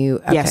when you...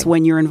 Okay. Yes,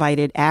 when you're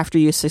invited after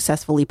you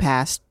successfully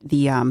passed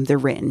the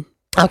written.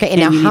 Okay, and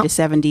now you need a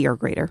 70 or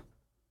greater.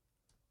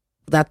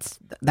 That's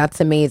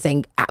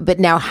amazing. But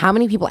now, how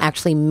many people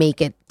actually make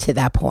it to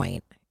that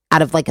point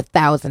out of like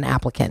 1,000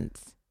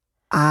 applicants?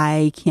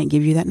 I can't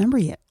give you that number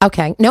yet.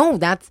 Okay, no,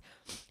 that's...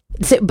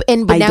 I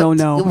don't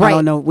know. Right. I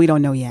don't know. We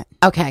don't know yet.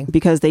 Okay,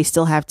 because they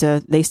still have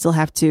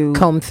to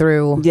comb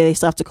through. Yeah, they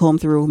still have to comb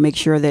through, make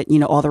sure that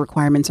all the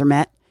requirements are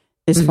met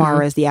as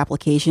far as the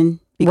application.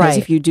 Because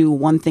if you do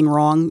one thing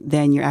wrong,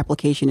 then your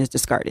application is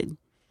discarded.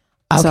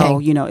 Okay.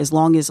 So, as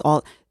long as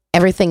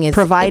everything is...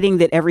 Providing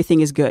that everything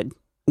is good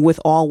with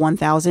all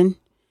 1,000,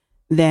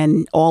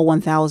 then all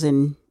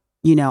 1,000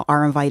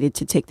 are invited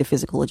to take the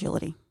physical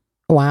agility.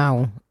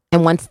 Wow.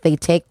 And once they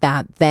take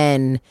that,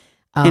 then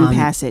and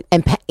pass it.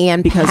 And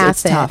because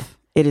pass it's tough.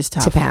 It is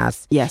tough to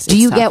pass. Yes. Do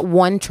you get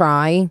one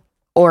try,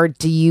 or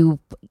do you,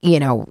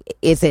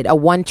 is it a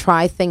one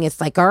try thing?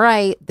 It's like, all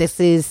right, this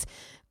is,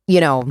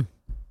 it's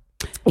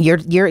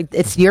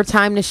your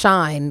time to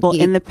shine. Well,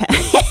 in the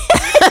past,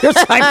 your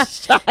time to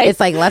shine. It's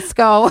like, let's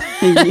go.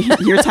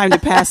 Your time to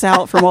pass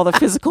out from all the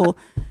physical.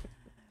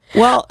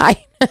 Well,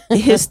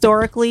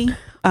 historically,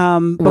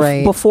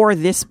 before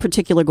this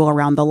particular go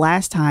around, the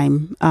last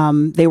time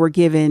they were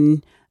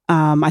given,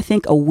 I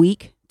think, a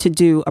week to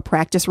do a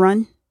practice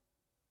run.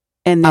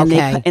 And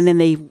then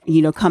they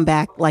come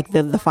back like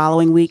the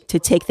following week to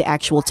take the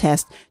actual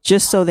test,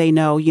 just so they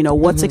know,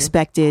 what's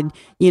expected,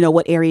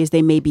 what areas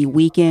they may be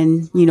weak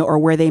in, or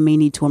where they may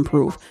need to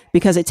improve,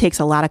 because it takes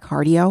a lot of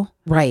cardio,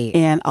 right,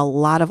 and a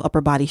lot of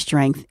upper body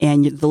strength,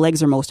 and the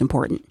legs are most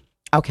important.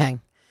 Okay.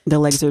 The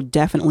legs are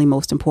definitely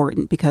most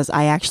important, because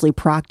I actually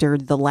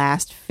proctored the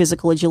last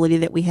physical agility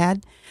that we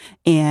had,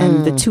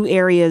 and the two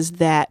areas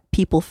that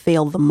people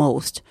failed the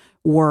most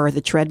were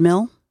the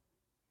treadmill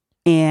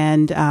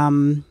and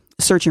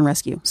search and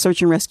rescue.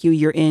 Search and rescue,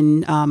 you're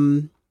in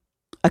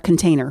a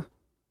container.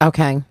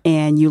 Okay.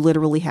 And you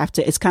literally have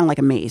to, it's kind of like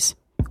a maze.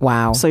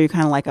 Wow. So you're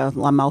kind of like a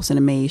mouse in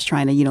a maze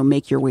trying to,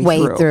 make your way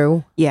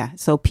through. Yeah.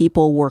 So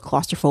people were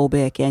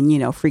claustrophobic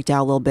and, freaked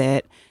out a little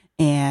bit.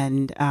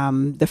 And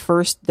the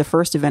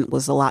first event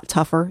was a lot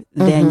tougher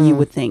than you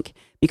would think,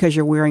 because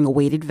you're wearing a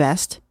weighted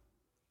vest.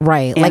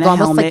 Right. Like almost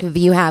helmet. Like if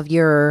you have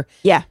your...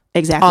 Yeah,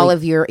 exactly. All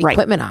of your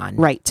equipment on.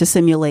 Right. To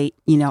simulate,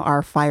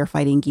 our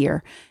firefighting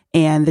gear.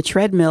 And the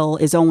treadmill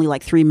is only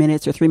like 3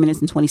 minutes or 3 minutes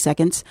and 20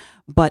 seconds,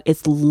 but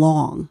it's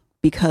long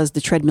because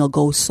the treadmill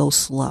goes so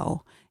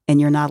slow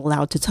and you're not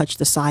allowed to touch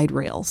the side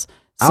rails.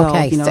 So,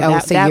 okay.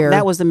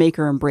 That was the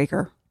maker and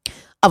breaker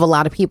of a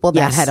lot of people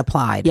that had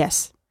applied.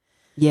 Yes.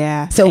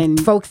 Yeah. So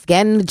folks,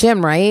 get in the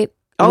gym, right?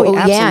 Oh,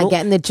 yeah.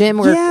 Get in the gym.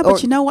 But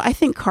I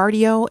think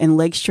cardio and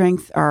leg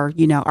strength are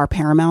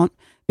paramount,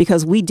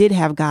 because we did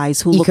have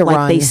guys who looked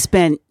like they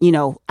spent,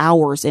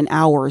 hours and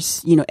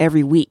hours,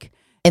 every week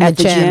in the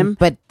gym,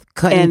 but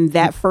couldn't. And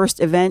that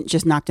first event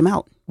just knocked him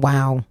out.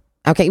 Wow.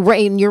 Okay.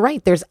 Right. And you're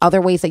right. There's other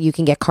ways that you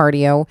can get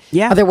cardio.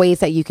 Yeah. Other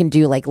ways that you can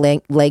do like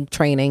leg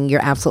training.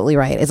 You're absolutely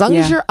right. As long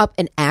as you're up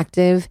and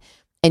active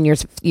and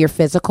you're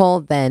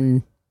physical,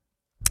 then,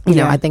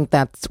 I think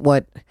that's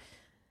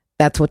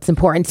what's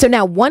important. So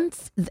now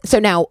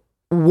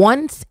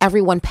once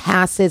everyone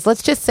passes,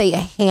 let's just say a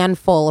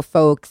handful of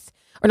folks,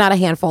 or not a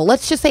handful,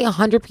 let's just say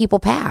 100 people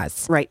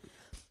pass. Right.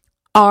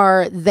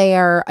 Are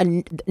there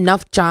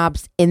enough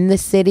jobs in the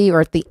city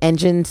or at the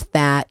engines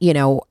that,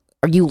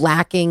 are you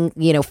lacking,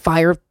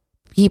 fire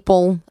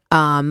people?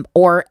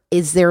 Or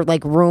is there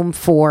like room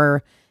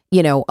for,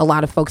 a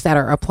lot of folks that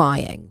are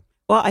applying?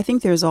 Well, I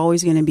think there's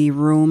always going to be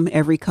room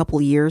every couple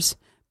of years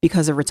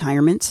because of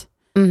retirements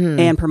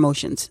and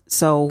promotions.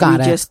 So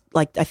just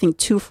like, I think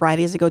 2 or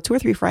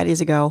 3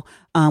 Fridays ago,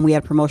 we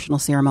had a promotional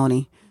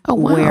ceremony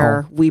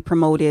where we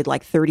promoted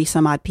like 30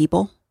 some odd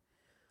people.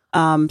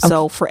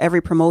 So for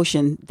every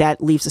promotion,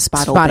 that leaves a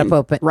spot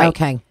open. Right.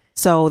 Okay.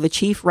 So the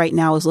chief right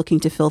now is looking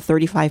to fill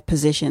 35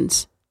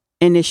 positions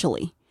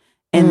initially.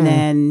 And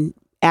then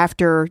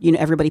after,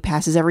 everybody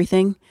passes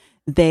everything,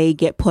 they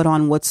get put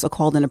on what's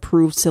called an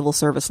approved civil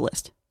service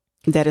list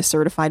that is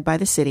certified by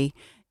the city.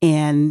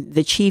 And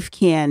the chief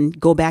can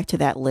go back to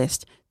that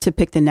list to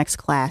pick the next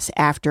class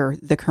after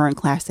the current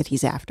class that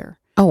he's after.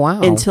 Oh,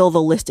 wow. Until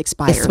the list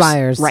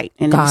expires. Right.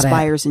 And it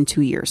expires in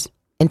 2 years.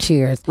 In 2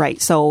 years.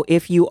 Right. So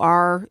if you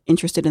are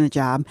interested in the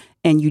job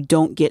and you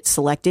don't get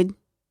selected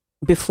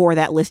before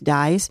that list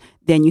dies,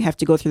 then you have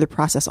to go through the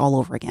process all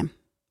over again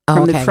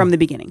from the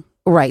beginning.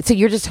 Right. So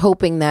you're just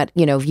hoping that,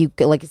 if you,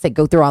 like I said,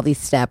 go through all these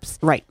steps,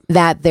 right,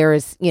 that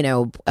there's,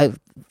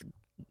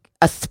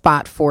 a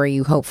spot for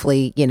you,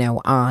 hopefully,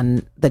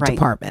 on the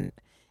department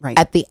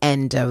at the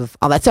end of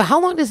all that. So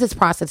how long does this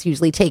process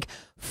usually take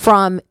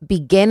from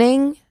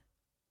beginning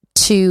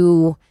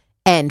to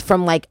end?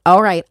 From like,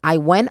 all right, I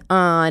went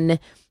on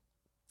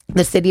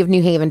the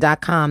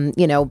cityofnewhaven.com,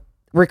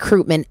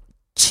 recruitment,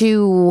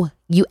 to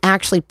you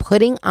actually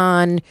putting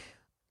on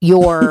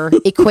your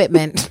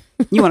equipment.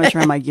 You want to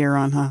try my gear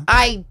on, huh?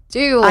 I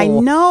do. I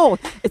know.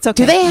 It's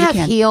okay. Do they have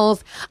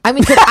heels? I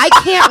mean, because I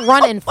can't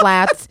run in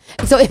flats.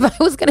 So if I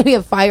was going to be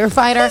a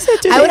firefighter,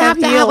 I would have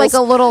to have like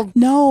a little...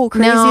 No,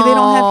 crazy. They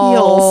don't have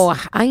heels.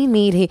 I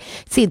need...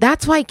 See,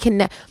 that's why I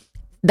can...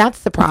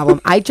 That's the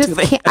problem. I just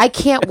can't... I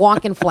can't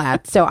walk in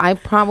flats. So I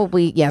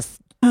probably... Yes.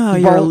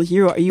 Oh,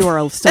 you are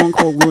a stone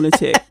cold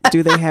lunatic.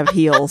 Do they have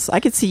heels?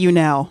 I could see you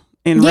now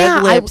in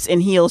red lips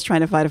and heels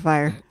trying to fight a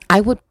fire. I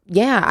would,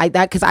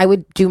 because I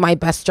would do my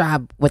best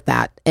job with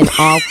that, in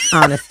all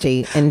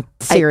honesty and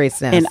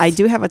seriousness. And I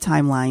do have a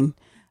timeline.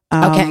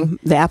 Okay.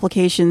 The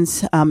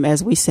applications,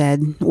 as we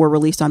said, were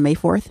released on May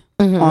 4th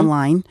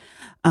online.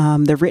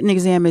 The written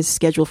exam is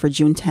scheduled for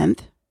June 10th.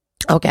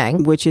 Okay.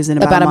 Which is in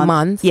about a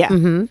month. Yeah.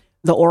 Mm-hmm.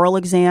 The oral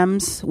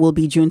exams will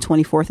be June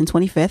 24th and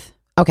 25th.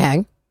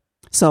 Okay.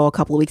 So a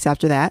couple of weeks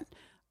after that.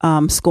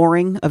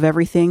 Scoring of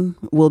everything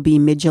will be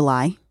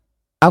mid-July.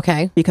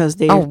 Okay. Because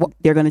they're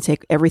going to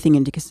take everything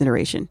into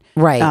consideration.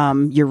 Right.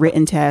 Your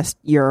written test,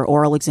 your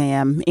oral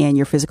exam, and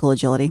your physical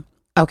agility.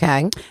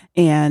 Okay.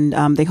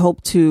 And they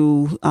hope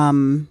to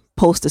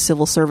post a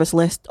civil service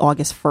list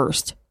August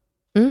 1st.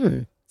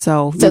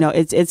 So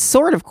it's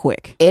sort of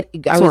quick.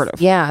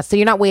 Yeah. So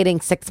you're not waiting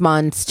 6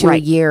 months to a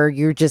year.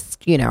 You're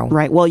just,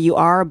 Right. Well, you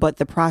are, but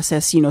the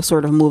process,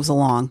 sort of moves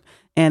along.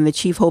 And the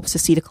chief hopes to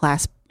seat a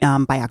class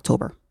by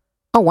October.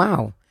 Oh,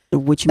 wow.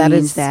 Which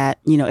means that,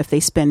 if they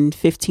spend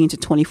 15 to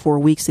 24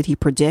 weeks that he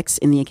predicts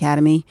in the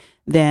academy,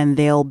 then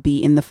they'll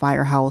be in the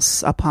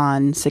firehouse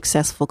upon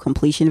successful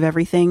completion of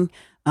everything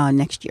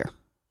next year.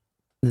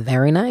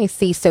 Very nice.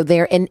 See, so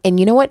there, and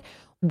you know what?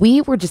 We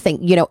were just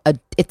saying,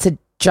 it's a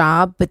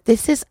job, but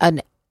this is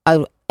an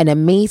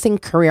amazing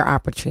career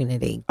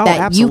opportunity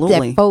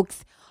that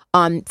folks.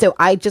 So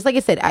I just, like I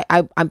said,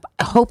 I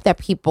hope that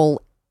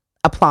people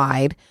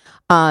applied.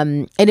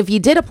 And if you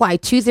did apply,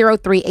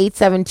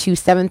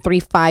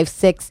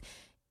 203-872-7356,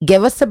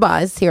 give us a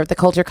buzz here at the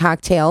Culture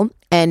Cocktail.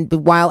 And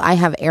while I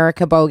have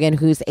Erica Bogan,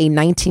 who's a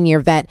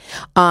 19-year vet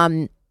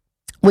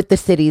with the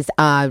city's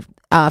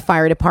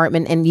fire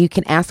department, and you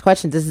can ask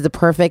questions. This is the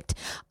perfect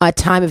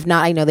time. If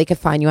not, I know they could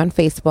find you on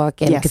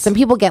Facebook. And because some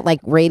people get like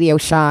radio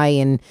shy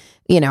and,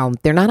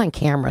 they're not on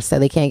camera, so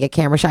they can't get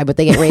camera shy, but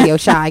they get radio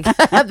shy.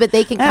 But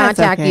they can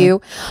contact you,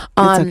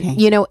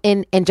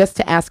 and just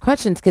to ask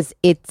questions, because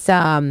it's.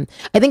 I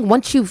think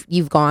once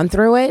you've gone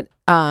through it,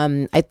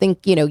 I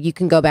think you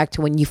can go back to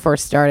when you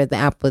first started the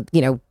app with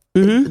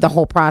the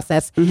whole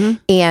process,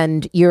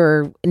 and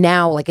you're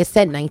now, like I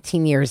said,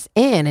 19 years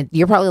in, and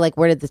you're probably like,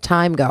 where did the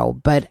time go?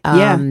 But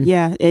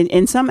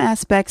in some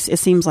aspects it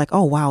seems like,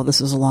 oh wow, this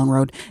was a long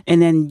road,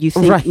 and then you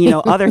think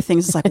other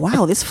things, it's like,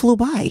 wow, this flew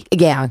by,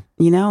 and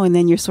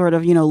then you're sort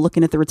of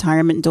looking at the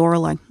retirement door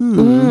like, I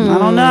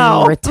don't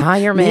know,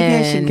 retirement, maybe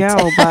I should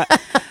go. But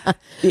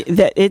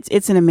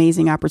it's an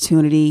amazing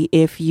opportunity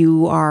if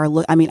you are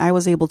I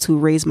was able to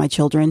raise my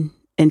children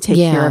and take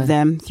care of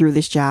them through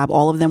this job.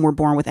 All of them were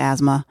born with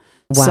asthma.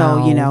 Wow.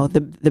 So,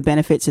 the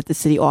benefits that the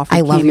city offers.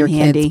 I love your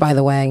kids, by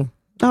the way.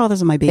 Oh,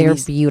 those are my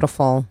babies. They're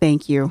beautiful.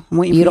 Thank you. I'm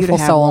waiting beautiful for you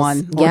to have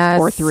souls. one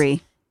or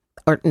three.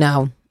 Or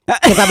no.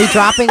 Because I'll be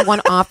dropping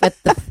one off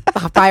at the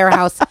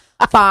Firehouse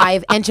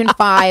 5, Engine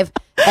 5,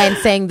 and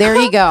saying, there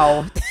you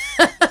go.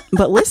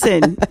 But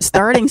listen,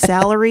 starting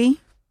salary.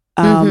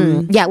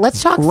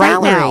 Let's talk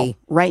salary.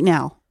 Right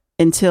now,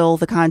 until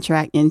the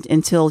contract,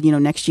 until,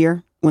 next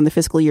year, when the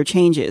fiscal year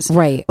changes.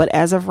 Right. But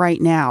as of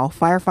right now,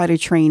 firefighter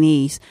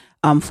trainees,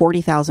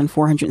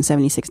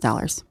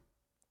 $40,476.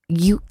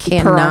 You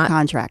cannot per our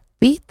contract.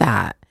 Beat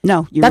that.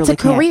 No, you That's really a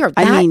career.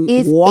 can't. That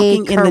is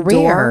walking a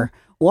career.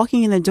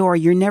 Walking in the door,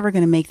 you're never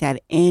going to make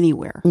that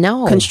anywhere.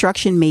 No.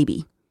 Construction,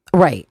 maybe.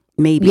 Right.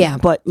 Maybe. Yeah.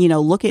 But,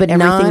 look at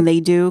everything they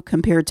do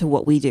compared to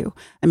what we do.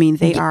 I mean,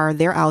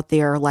 they're out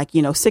there like,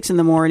 6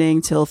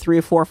 a.m. till 3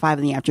 or 4 or 5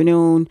 in the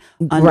afternoon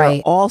under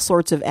all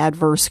sorts of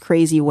adverse,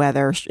 crazy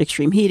weather,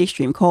 extreme heat,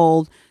 extreme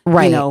cold,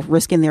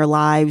 risking their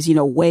lives,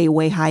 way,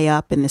 way high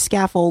up in the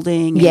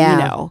scaffolding,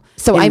 and,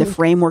 so in the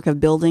framework of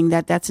building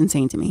that's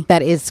insane to me.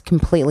 That is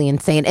completely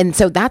insane. And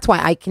so that's why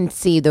I can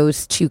see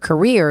those two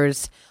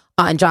careers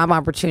and job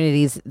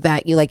opportunities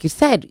that like you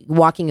said,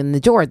 walking in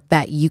the door,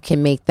 that you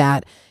can make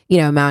that,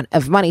 amount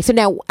of money. So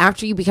now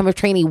after you become a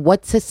trainee,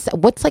 what's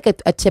like a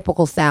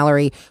typical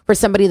salary for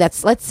somebody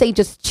that's, let's say,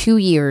 just 2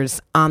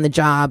 years on the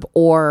job,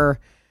 or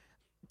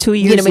 2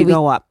 years maybe, you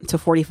go up to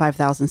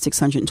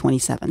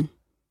 45,627.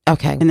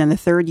 Okay. And then the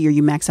third year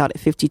you max out at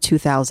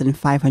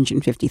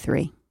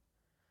 52,553.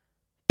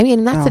 I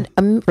mean, that's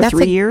for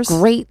 3 years,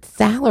 great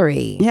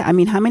salary. Yeah. I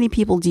mean, how many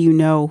people do you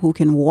know who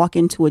can walk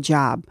into a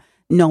job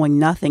knowing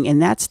nothing?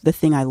 And that's the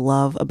thing I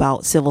love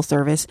about civil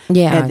service,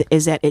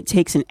 is that it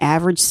takes an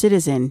average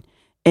citizen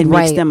and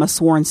makes them a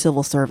sworn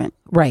civil servant,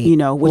 which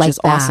like is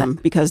awesome,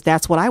 because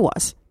that's what I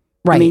was.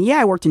 Right. I mean,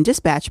 I worked in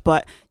dispatch,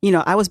 but,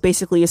 I was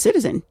basically a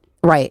citizen.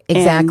 Right,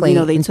 exactly.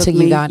 And, they took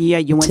me,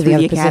 you went through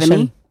the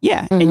academy.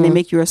 Yeah, and they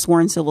make you a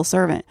sworn civil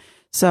servant.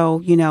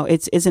 So,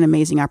 it's an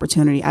amazing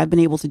opportunity. I've been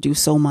able to do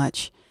so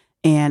much,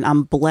 and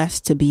I'm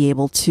blessed to be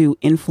able to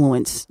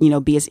influence,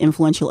 be as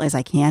influential as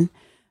I can.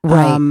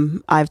 Right.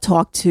 I've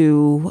talked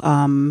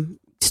to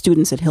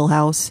students at Hill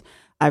House.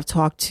 I've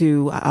talked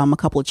to a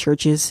couple of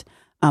churches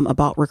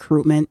about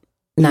recruitment.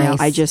 Nice.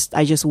 I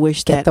just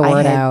wish Get the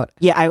word out.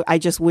 Yeah, I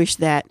just wish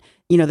that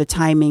the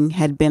timing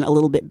had been a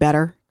little bit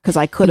better, because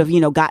I could have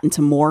gotten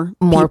to more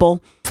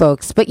people,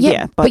 folks. But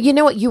but you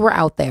know what, you were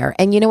out there,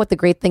 and you know what the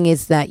great thing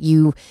is, that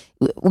you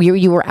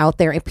were out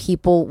there, and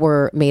people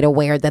were made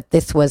aware that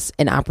this was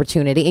an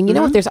opportunity. And you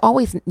know what, there's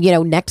always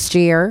next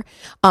year,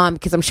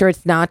 because I'm sure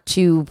it's not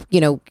too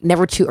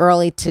never too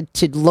early to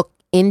look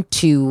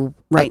into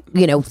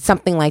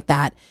something like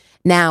that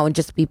now, and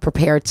just be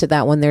prepared to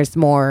that when there's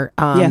more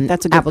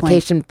that's a good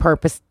application point.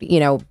 Purpose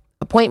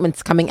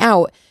appointments coming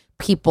out.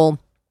 People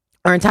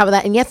are on top of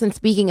that. And yes, and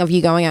speaking of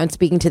you going out and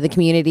speaking to the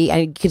community,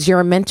 because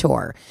you're a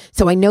mentor,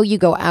 so I know you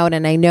go out,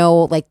 and I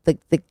know like the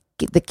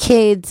the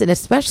kids, and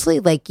especially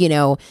like, you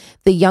know,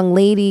 the young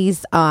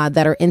ladies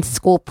that are in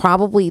school,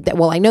 probably that,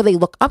 well, I know they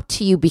look up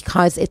to you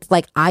because it's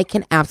like, I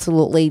can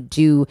absolutely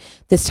do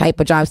this type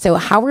of job. So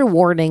how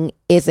rewarding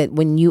is it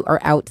when you are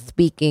out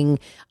speaking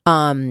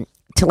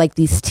to like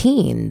these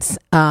teens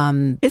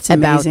it's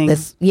about amazing.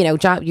 this, you know,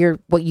 job,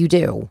 what you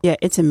do? Yeah,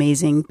 it's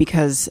amazing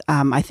because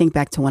I think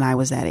back to when I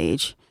was that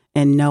age.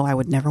 And no, I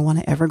would never want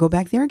to ever go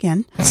back there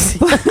again.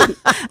 But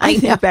I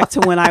think back to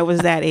when I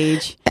was that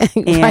age,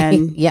 and Right.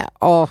 Yeah.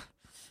 Oh,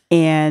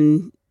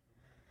 and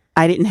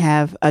I didn't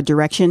have a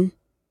direction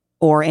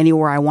or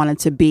anywhere I wanted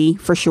to be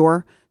for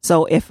sure.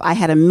 So if I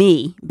had a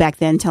me back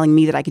then telling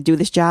me that I could do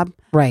this job,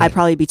 right. I'd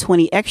probably be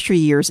 20 extra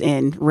years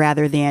in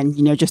rather than,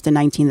 you know, just the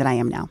 19 that I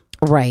am now.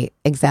 Right,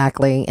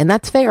 exactly. And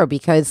that's fair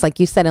because, like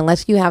you said,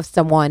 unless you have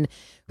someone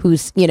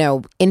who's, you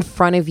know, in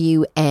front of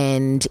you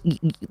and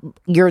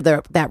you're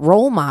that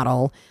role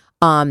model,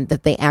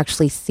 that they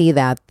actually see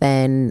that,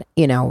 then,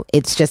 you know,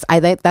 it's just,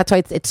 that's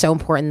why it's so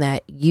important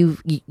that you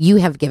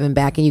have given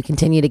back and you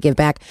continue to give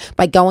back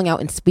by going out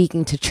and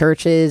speaking to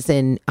churches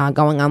and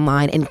going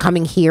online and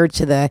coming here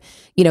to the,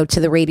 you know, to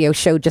the radio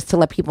show just to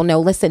let people know,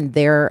 listen,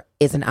 there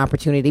is an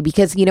opportunity.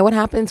 Because you know what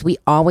happens? We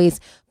always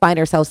find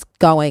ourselves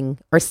going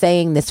or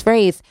saying this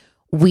phrase,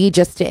 we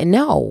just didn't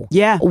know.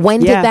 Yeah.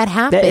 When did that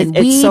happen?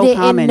 It's so didn't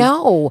common.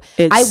 know.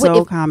 It's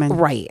so common.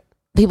 Right.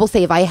 People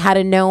say if I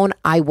had known,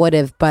 I would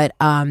have. But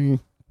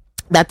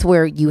that's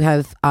where you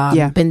have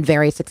been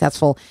very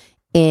successful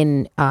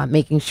in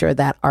making sure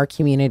that our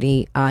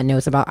community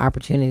knows about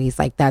opportunities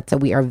like that. So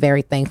we are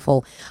very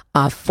thankful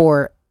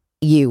for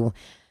you.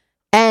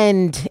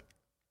 And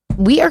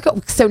we are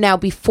so now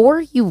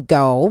before you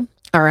go,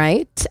 all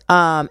right.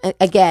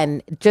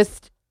 Again,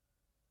 just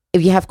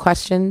if you have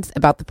questions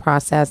about the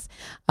process,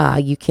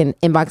 you can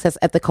inbox us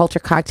at the Culture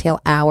Cocktail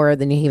Hour,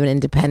 the New Haven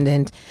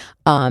Independent,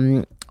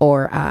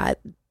 or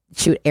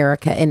shoot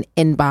Erica an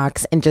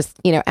inbox and just,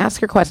 you know,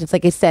 ask her questions.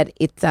 Like I said,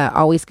 it's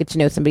always good to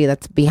know somebody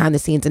that's behind the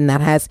scenes and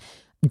that has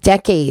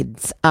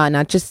decades,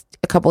 not just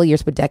a couple of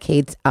years, but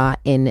decades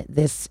in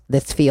this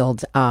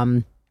field.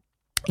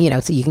 You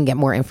know, so you can get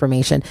more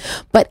information.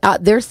 But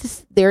there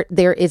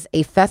is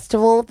a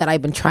festival that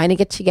I've been trying to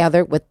get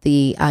together with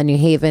the New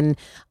Haven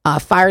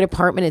Fire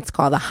Department. It's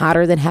called the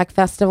Hotter Than Heck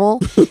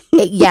Festival.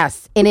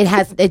 Yes, and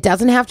it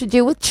doesn't have to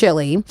do with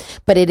chili,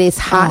 but it is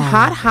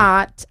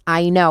hot.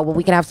 I know. Well,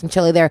 we can have some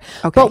chili there.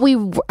 Okay.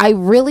 But I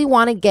really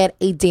want to get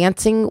a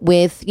dancing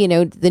with, you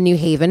know, the New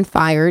Haven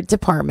Fire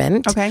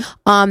Department. Okay.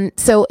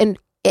 So and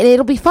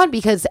it'll be fun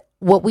because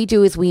what we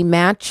do is we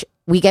match.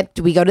 We go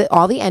to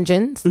all the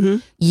engines. Mm-hmm.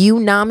 You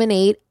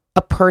nominate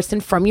a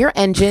person from your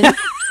engine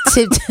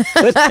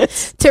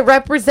to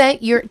represent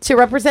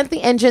the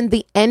engine.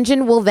 The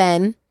engine will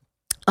then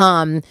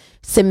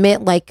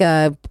submit like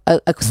a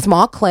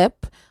small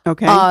clip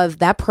of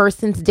that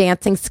person's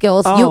dancing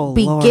skills. Oh,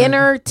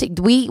 beginner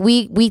to,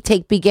 we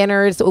take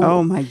beginners.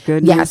 Oh my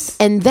goodness. Yes.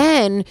 And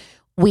then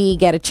we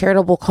get a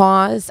charitable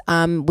cause.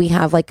 We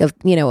have like a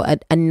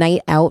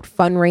night out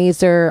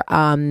fundraiser.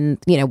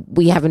 You know,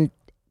 we haven't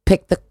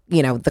picked the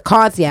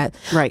cause yet.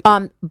 Right.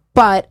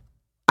 But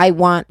I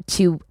want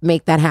to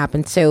make that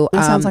happen. So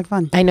that sounds like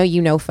fun. I know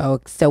you know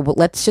folks. So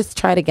let's just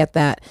try to get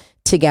that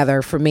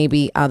together for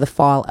maybe the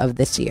fall of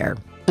this year.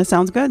 That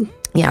sounds good.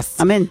 Yes.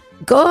 I'm in.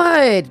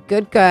 Good.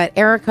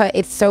 Erica,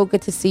 it's so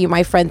good to see you,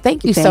 my friend.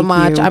 Thank you so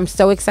much. I'm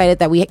so excited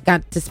that we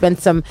got to spend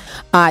some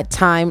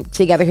time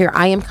together here.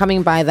 I am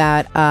coming by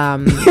that.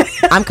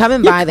 I'm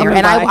coming by there.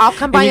 And I'll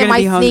come by in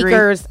my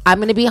sneakers. I'm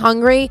going to be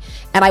hungry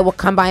and I will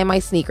come by in my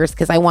sneakers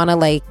because I want to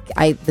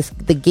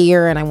the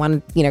gear and I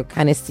want to, you know,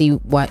 kind of see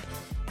what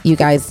you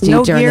guys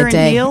do during the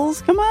day. And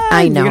heels? Come on.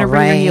 I know, You're gonna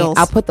bring right? your heels.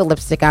 I'll put the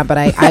lipstick on, but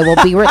I will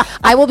be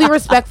I will be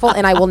respectful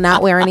and I will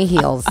not wear any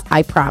heels.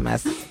 I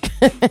promise.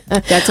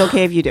 That's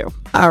okay if you do.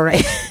 All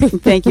right.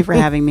 Thank you for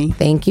having me.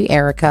 Thank you,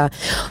 Erica.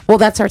 Well,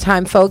 that's our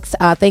time, folks.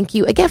 Thank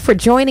you again for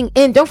joining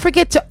in. Don't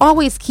forget to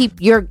always keep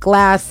your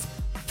glass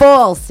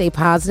full. Stay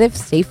positive,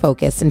 stay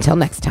focused. Until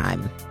next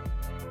time.